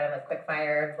 Okay. So they're kind of like quick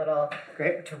fire, little,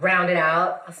 Great. to round it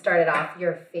out. I'll start it off.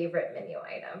 Your favorite menu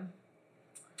item?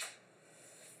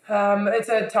 It's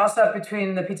a toss-up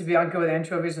between the pizza bianca with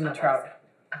anchovies and the trout.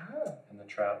 Oh. And the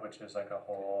trout, which is like a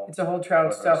whole... It's a whole trout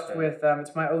What stuffed roasted? with,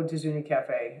 it's my ode to Zuni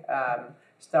Cafe,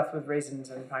 stuffed with raisins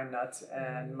and pine nuts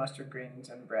and mustard greens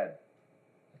and bread.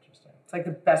 Interesting. It's like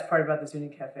the best part about the Zuni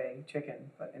Cafe chicken,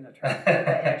 but in a trout.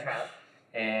 And trout.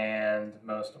 And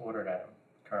most ordered item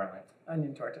currently.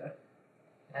 Onion torta.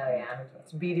 Oh, yeah.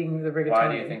 It's beating the rigatoni.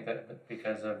 Why do you think that?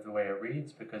 Because of the way it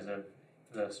reads? Because of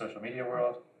the social media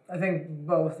world? I think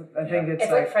both. I think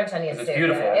It's like French onion It's soup.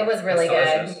 beautiful. It was really It's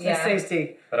good. delicious. Yeah. it's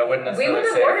tasty. But I wouldn't We necessarily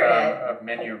would've say ordered from a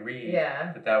menu read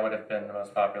Yeah. that would have been the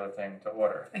most popular thing to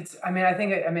order. I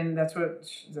mean, that's what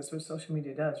social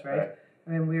media does, right? Right. I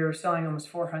mean, we were selling almost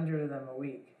 400 of them a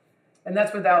week, and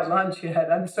that's without lunch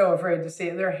yet. I'm so afraid to see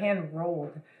it. They're hand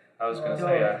rolled. I was going to Oh.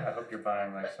 say, I hope you're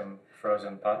buying like some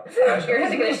frozen pot. You're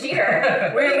going to get a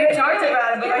sheeter. We talked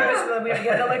about it, but like this, we have to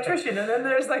get an electrician, and then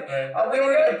there's like, Right. oh, we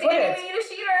were going to put You it. need a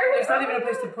sheeter. There's not even a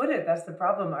place to put it. That's the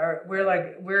problem. We're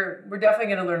definitely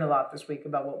going to learn a lot this week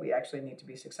about what we actually need to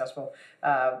be successful.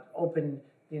 Open,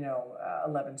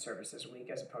 11 services a week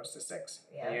as opposed to 6.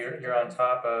 Yeah, You're on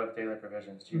top of daily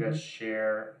provisions. Do you guys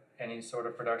share any sort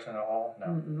of production at all?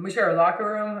 No. We share a locker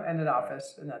room and an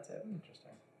office, and that's it.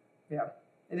 Interesting. Yeah,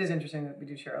 it is interesting that we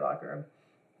do share a locker room.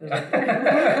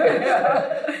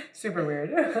 Yeah. Super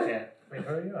weird. Yeah. Wait,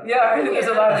 who are you on? Yeah, I think there's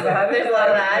a lot of that. There's a lot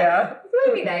of that. Yeah. It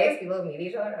would be nice. People meet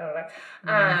each other. I don't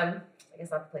know. I guess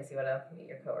not the place you want to meet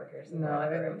your coworkers in the No, I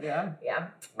locker room. think, yeah. Yeah.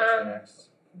 What's the next?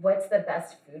 What's the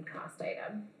best food cost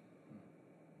item?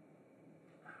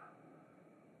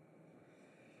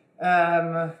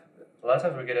 A lot of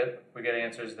times we get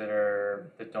answers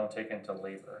that don't take into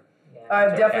labor.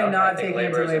 Yeah. Definitely I not think taking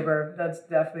into labor is labor. That's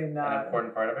definitely An not.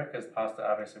 important part of it because pasta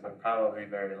obviously would probably be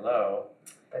very low.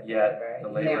 But Yet the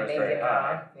you labor can't is make very it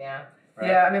high. all. Yeah. Right?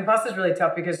 Yeah, I mean, pasta's really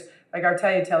tough because like our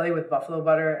tagliatelle with buffalo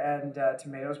butter and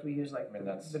tomatoes, we use like I mean,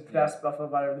 that's- the best buffalo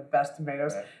butter, the best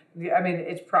tomatoes. Right. I mean,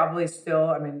 it's probably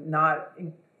still, not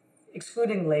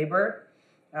excluding labor.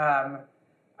 I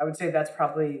would say that's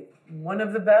probably one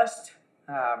of the best.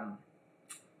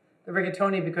 The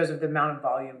rigatoni, because of the amount of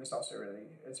volume, is also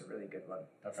it's a really good one.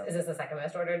 Okay. Is this the second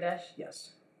most ordered dish?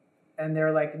 Yes, and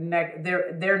they're like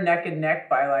they're neck and neck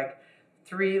by like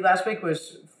three. Last week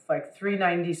was like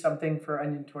 $3.90 something for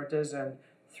onion tortas and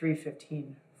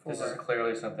 $3.15 for. This is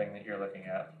clearly something that you're looking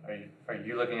at. Are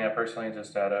you looking at personally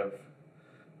just out of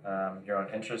your own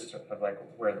interest of like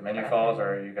where the menu falls,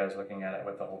 or are you guys looking at it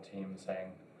with the whole team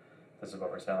saying, "This is what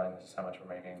we're selling. This is how much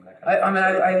we're making"? That kind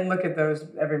of thing? I look at those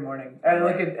every morning. I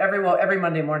look at every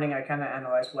Monday morning. I kind of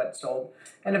analyze what sold,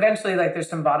 and eventually, like there's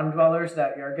some bottom dwellers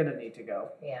that are gonna need to go.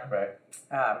 Yeah. Right.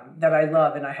 That I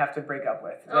love and I have to break up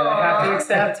with. That I have to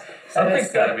accept. Something's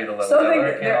And got to be the low something. seller.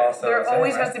 It can't all sell There the same,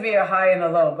 always right? has to be a high and a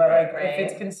low, but like Right.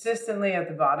 if it's consistently at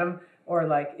the bottom or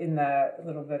like in the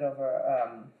little bit over.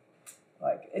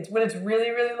 Like it's when it's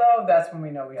really really low. That's when we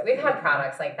know we have. We've to had break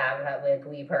products like that like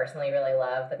we personally really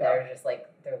love, but Yeah. they're just like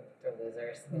they're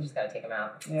losers. We just got to take them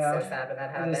out. Yeah. It's so sad when that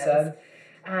It happens. is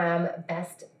sad.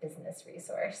 Best business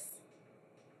resource.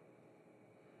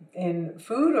 In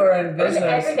food or in business.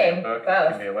 Everything. Book, Both. It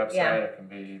can be a website. Yeah. It can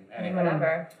be anything.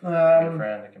 Whatever. It can be a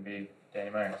friend. It can be Danny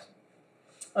Myers.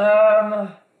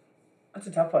 That's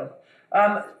a tough one.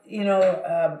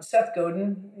 Seth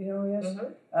Godin, you know who he is?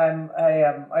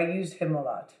 Mhm. I use him a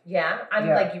lot. Yeah.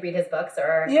 Yeah. Like you read his books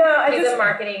or Yeah, he's a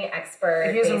marketing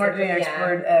expert. He's a marketing basically,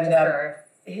 expert, yeah, and just for-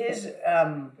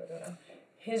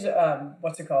 his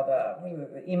what's it called? What is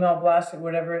it, the email blast or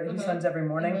whatever he sends every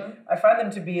morning. Mhm. I find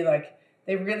them to be like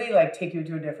they really like take you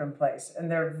to a different place, and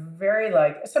they're very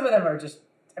like some of them are just.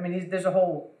 I mean, there's a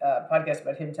whole podcast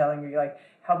about him telling you like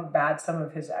how bad some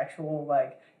of his actual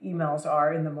like emails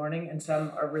are in the morning, and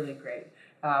some are really great.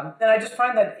 And I just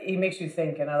find that he makes you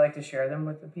think, and I like to share them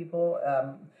with the people,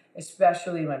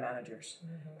 especially my managers,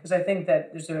 because I think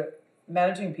that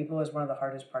managing people is one of the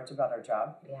hardest parts about our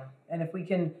job. Yeah. And if we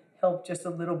can help just a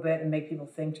little bit and make people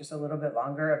think just a little bit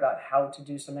longer about how to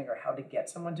do something or how to get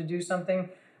someone to do something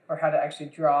or how to actually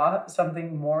draw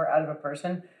something more out of a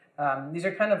person. These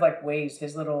are kind of like ways,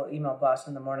 his little email blasts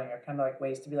in the morning are kind of like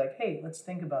ways to be like, hey, let's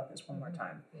think about this one more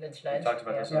time. We talked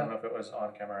about this, I don't know if it was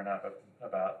on camera or not, but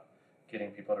about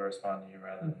getting people to respond to you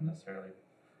rather than necessarily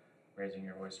raising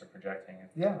your voice or projecting.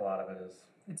 A lot of it is...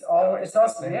 It's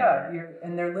also,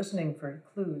 and they're listening for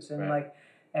clues and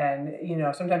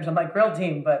and sometimes I'm like grill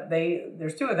team, but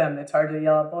there's two of them. It's hard to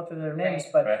yell out both of their names,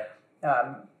 but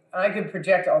I could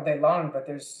project all day long, but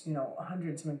there's,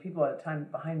 100 so many people at a time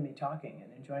behind me talking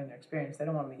and enjoying their experience. They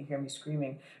don't want me to hear me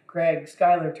screaming, Greg,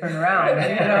 Skylar, turn around,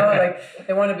 like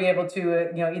they want to be able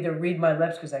to, either read my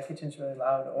lips because that kitchen's really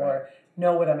loud or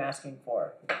know what I'm asking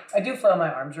for. I do flail my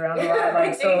arms around a lot,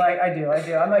 I do.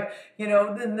 I'm like,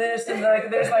 then this and like,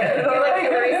 there's like,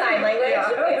 Hillary sign language.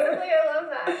 Basically, I love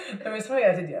that. I mean, something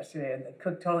I did yesterday and the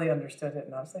cook totally understood it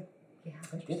and I was like, yeah,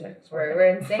 we're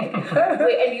in sync.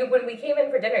 And when we came in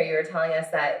for dinner, you were telling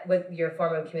us that with your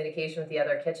form of communication with the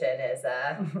other kitchen is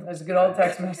it's a good old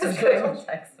text message.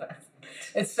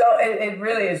 It's so it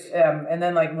really is. And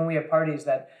then like when we have parties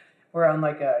that we're on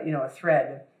like a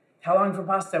thread. How long for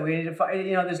pasta? We need to find.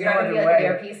 There's no other way.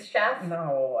 You're a piece chef.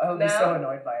 No, I would be so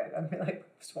annoyed by it. I'd be like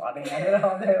swatting at it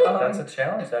all day long. That's a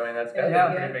challenge. I mean, that's got to be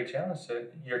a pretty big challenge. So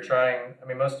you're trying. I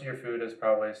mean, most of your food is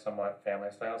probably somewhat family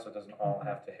style, so it doesn't all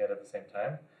have to hit at the same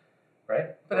time,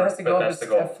 right? But it has to go up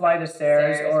a flight of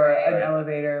stairs or an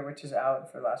elevator, which is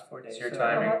out for the last 4 days. So you're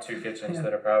timing two kitchens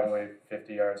that are probably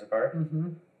 50 yards apart,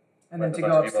 and then to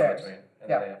go upstairs, and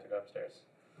then they have to go upstairs.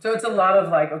 So it's a lot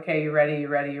of like, okay, you're ready.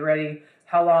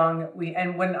 How long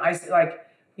and when I like,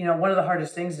 one of the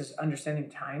hardest things is understanding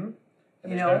time.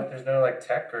 There's no like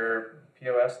tech or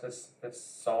POS that's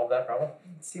solved that problem.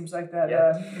 It seems like that.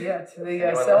 To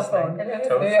the cell phone. Toast,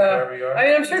 wherever you are. I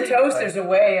mean, I'm sure Toast. There's a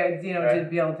way, to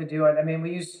be able to do it. I mean,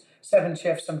 we use 7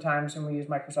 Shifts sometimes, and we use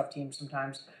Microsoft Teams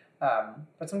sometimes.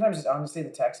 But sometimes it's honestly the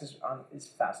text is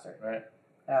faster. Right.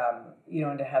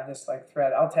 And to have this like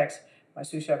thread, I'll text my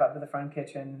sous chef up to the front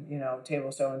kitchen,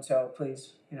 table so-and-so,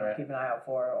 please, keep an eye out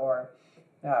for. Or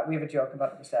we have a joke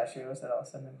about the pistachios that I'll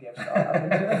send them gifts all up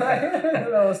into the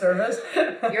middle service.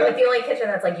 You're like the only kitchen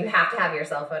that's like, you have to have your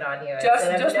cell phone on you.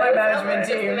 Just my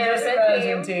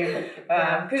management team.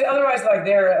 Because otherwise, like,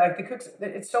 they're, like, the cooks,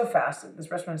 it's so fast.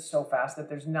 This restaurant is so fast that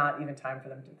there's not even time for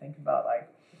them to think about, like,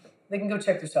 they can go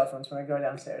check their cell phones when they go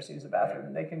downstairs to use the bathroom,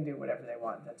 and they can do whatever they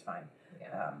want. That's fine.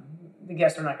 The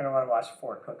guests are not going to want to watch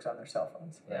 4 cooks on their cell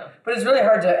phones. Yeah. But it's really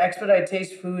hard to expedite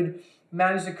taste food,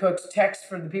 manage the cooks, text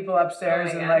for the people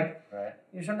upstairs, and like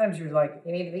sometimes you're like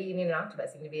you need an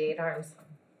octopus. You need to be 8 arms.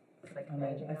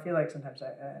 I feel like sometimes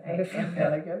I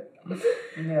feel like it.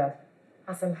 Yeah.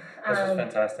 Awesome. This was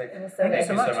fantastic. Thank you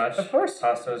so much. Of course.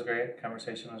 Pasta was great.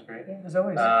 Conversation was great. Yeah, as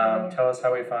always. Tell us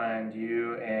how we find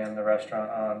you and the restaurant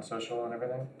on social and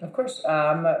everything. Of course.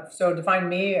 So to find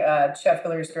me, Chef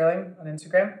Hillary Sterling on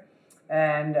Instagram,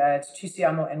 and it's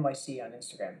Siamo NYC on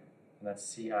Instagram. And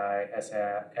that's Siamo.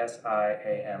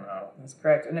 That's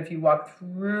correct. And if you walk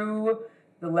through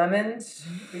the Lemons,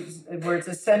 where it's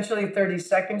essentially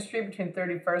 32nd Street between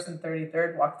 31st and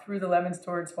 33rd. Walk through the Lemons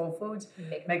towards Whole Foods,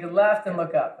 make a left and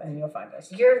look up, and you'll find us.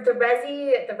 The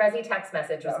Resi text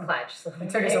message was clutch. So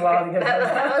it took us a while to get that.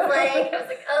 I was like,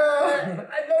 and then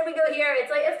we go here.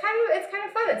 It's kind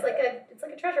of fun. It's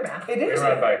like a treasure map. It is. We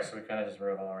ride bikes, so we kind of just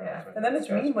rode all around. Yeah. And then it's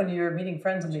mean when you're meeting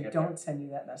friends and they don't send you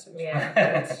that message. Yeah,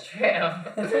 that's true.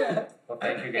 Well,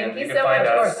 thank you again. Thank you can so find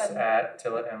much. us at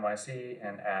Tillet NYC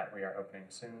and at We Are Opening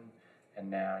Soon. And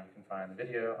now you can find the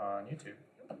video on YouTube.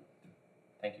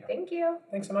 Thank you. Thank you.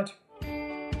 Thanks so much.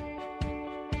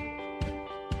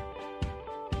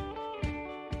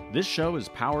 This show is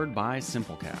powered by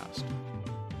Simplecast.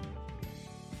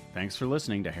 Thanks for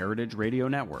listening to Heritage Radio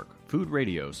Network, food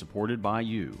radio supported by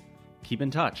you. Keep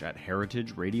in touch at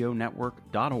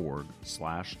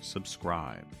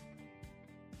heritageradionetwork.org/subscribe.